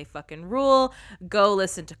music. They fucking rule. Go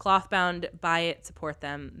listen to Clothbound, buy it, support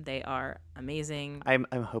them. They are amazing. I'm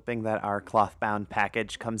hoping that our Clothbound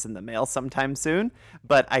package comes in the mail sometime soon,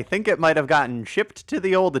 but I think it might have gotten shipped to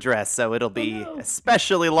the old address, so it'll be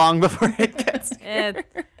especially long before it gets here.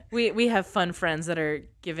 We have fun friends that are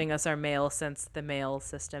giving us our mail since the mail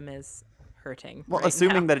system is hurting. Well, right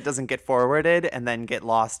assuming now. that it doesn't get forwarded and then get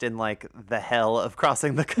lost in like the hell of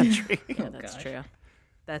crossing the country. Yeah, that's true.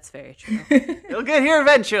 That's very true. It'll get here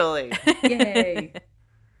eventually. Yay.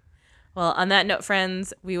 Well, on that note,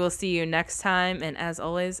 friends, we will see you next time. And as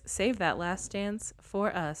always, save that last dance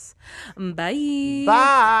for us. Bye.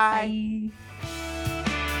 Bye.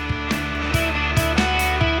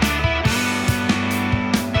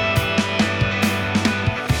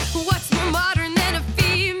 What's more modern than a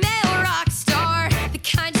female rock star? The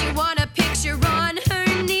kind you wanna picture on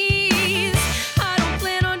her knees. I don't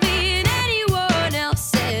plan on being anyone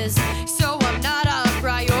else's, so I'm not a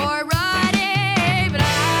priority. But I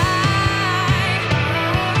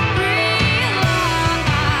realize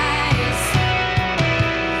that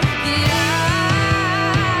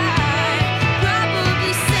I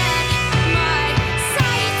probably set my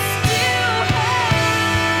sights too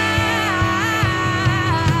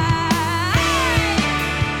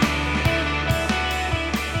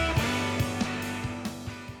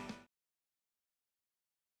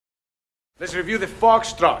Let's review the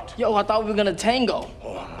foxtrot. Yo, I thought we were gonna tango.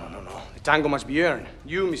 Oh, no. The tango must be earned.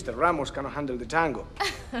 You, Mr. Ramos, cannot handle the tango.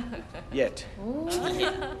 Yet.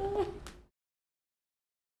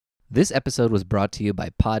 This episode was brought to you by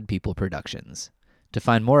Pod People Productions. To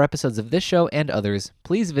find more episodes of this show and others,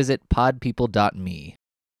 please visit podpeople.me.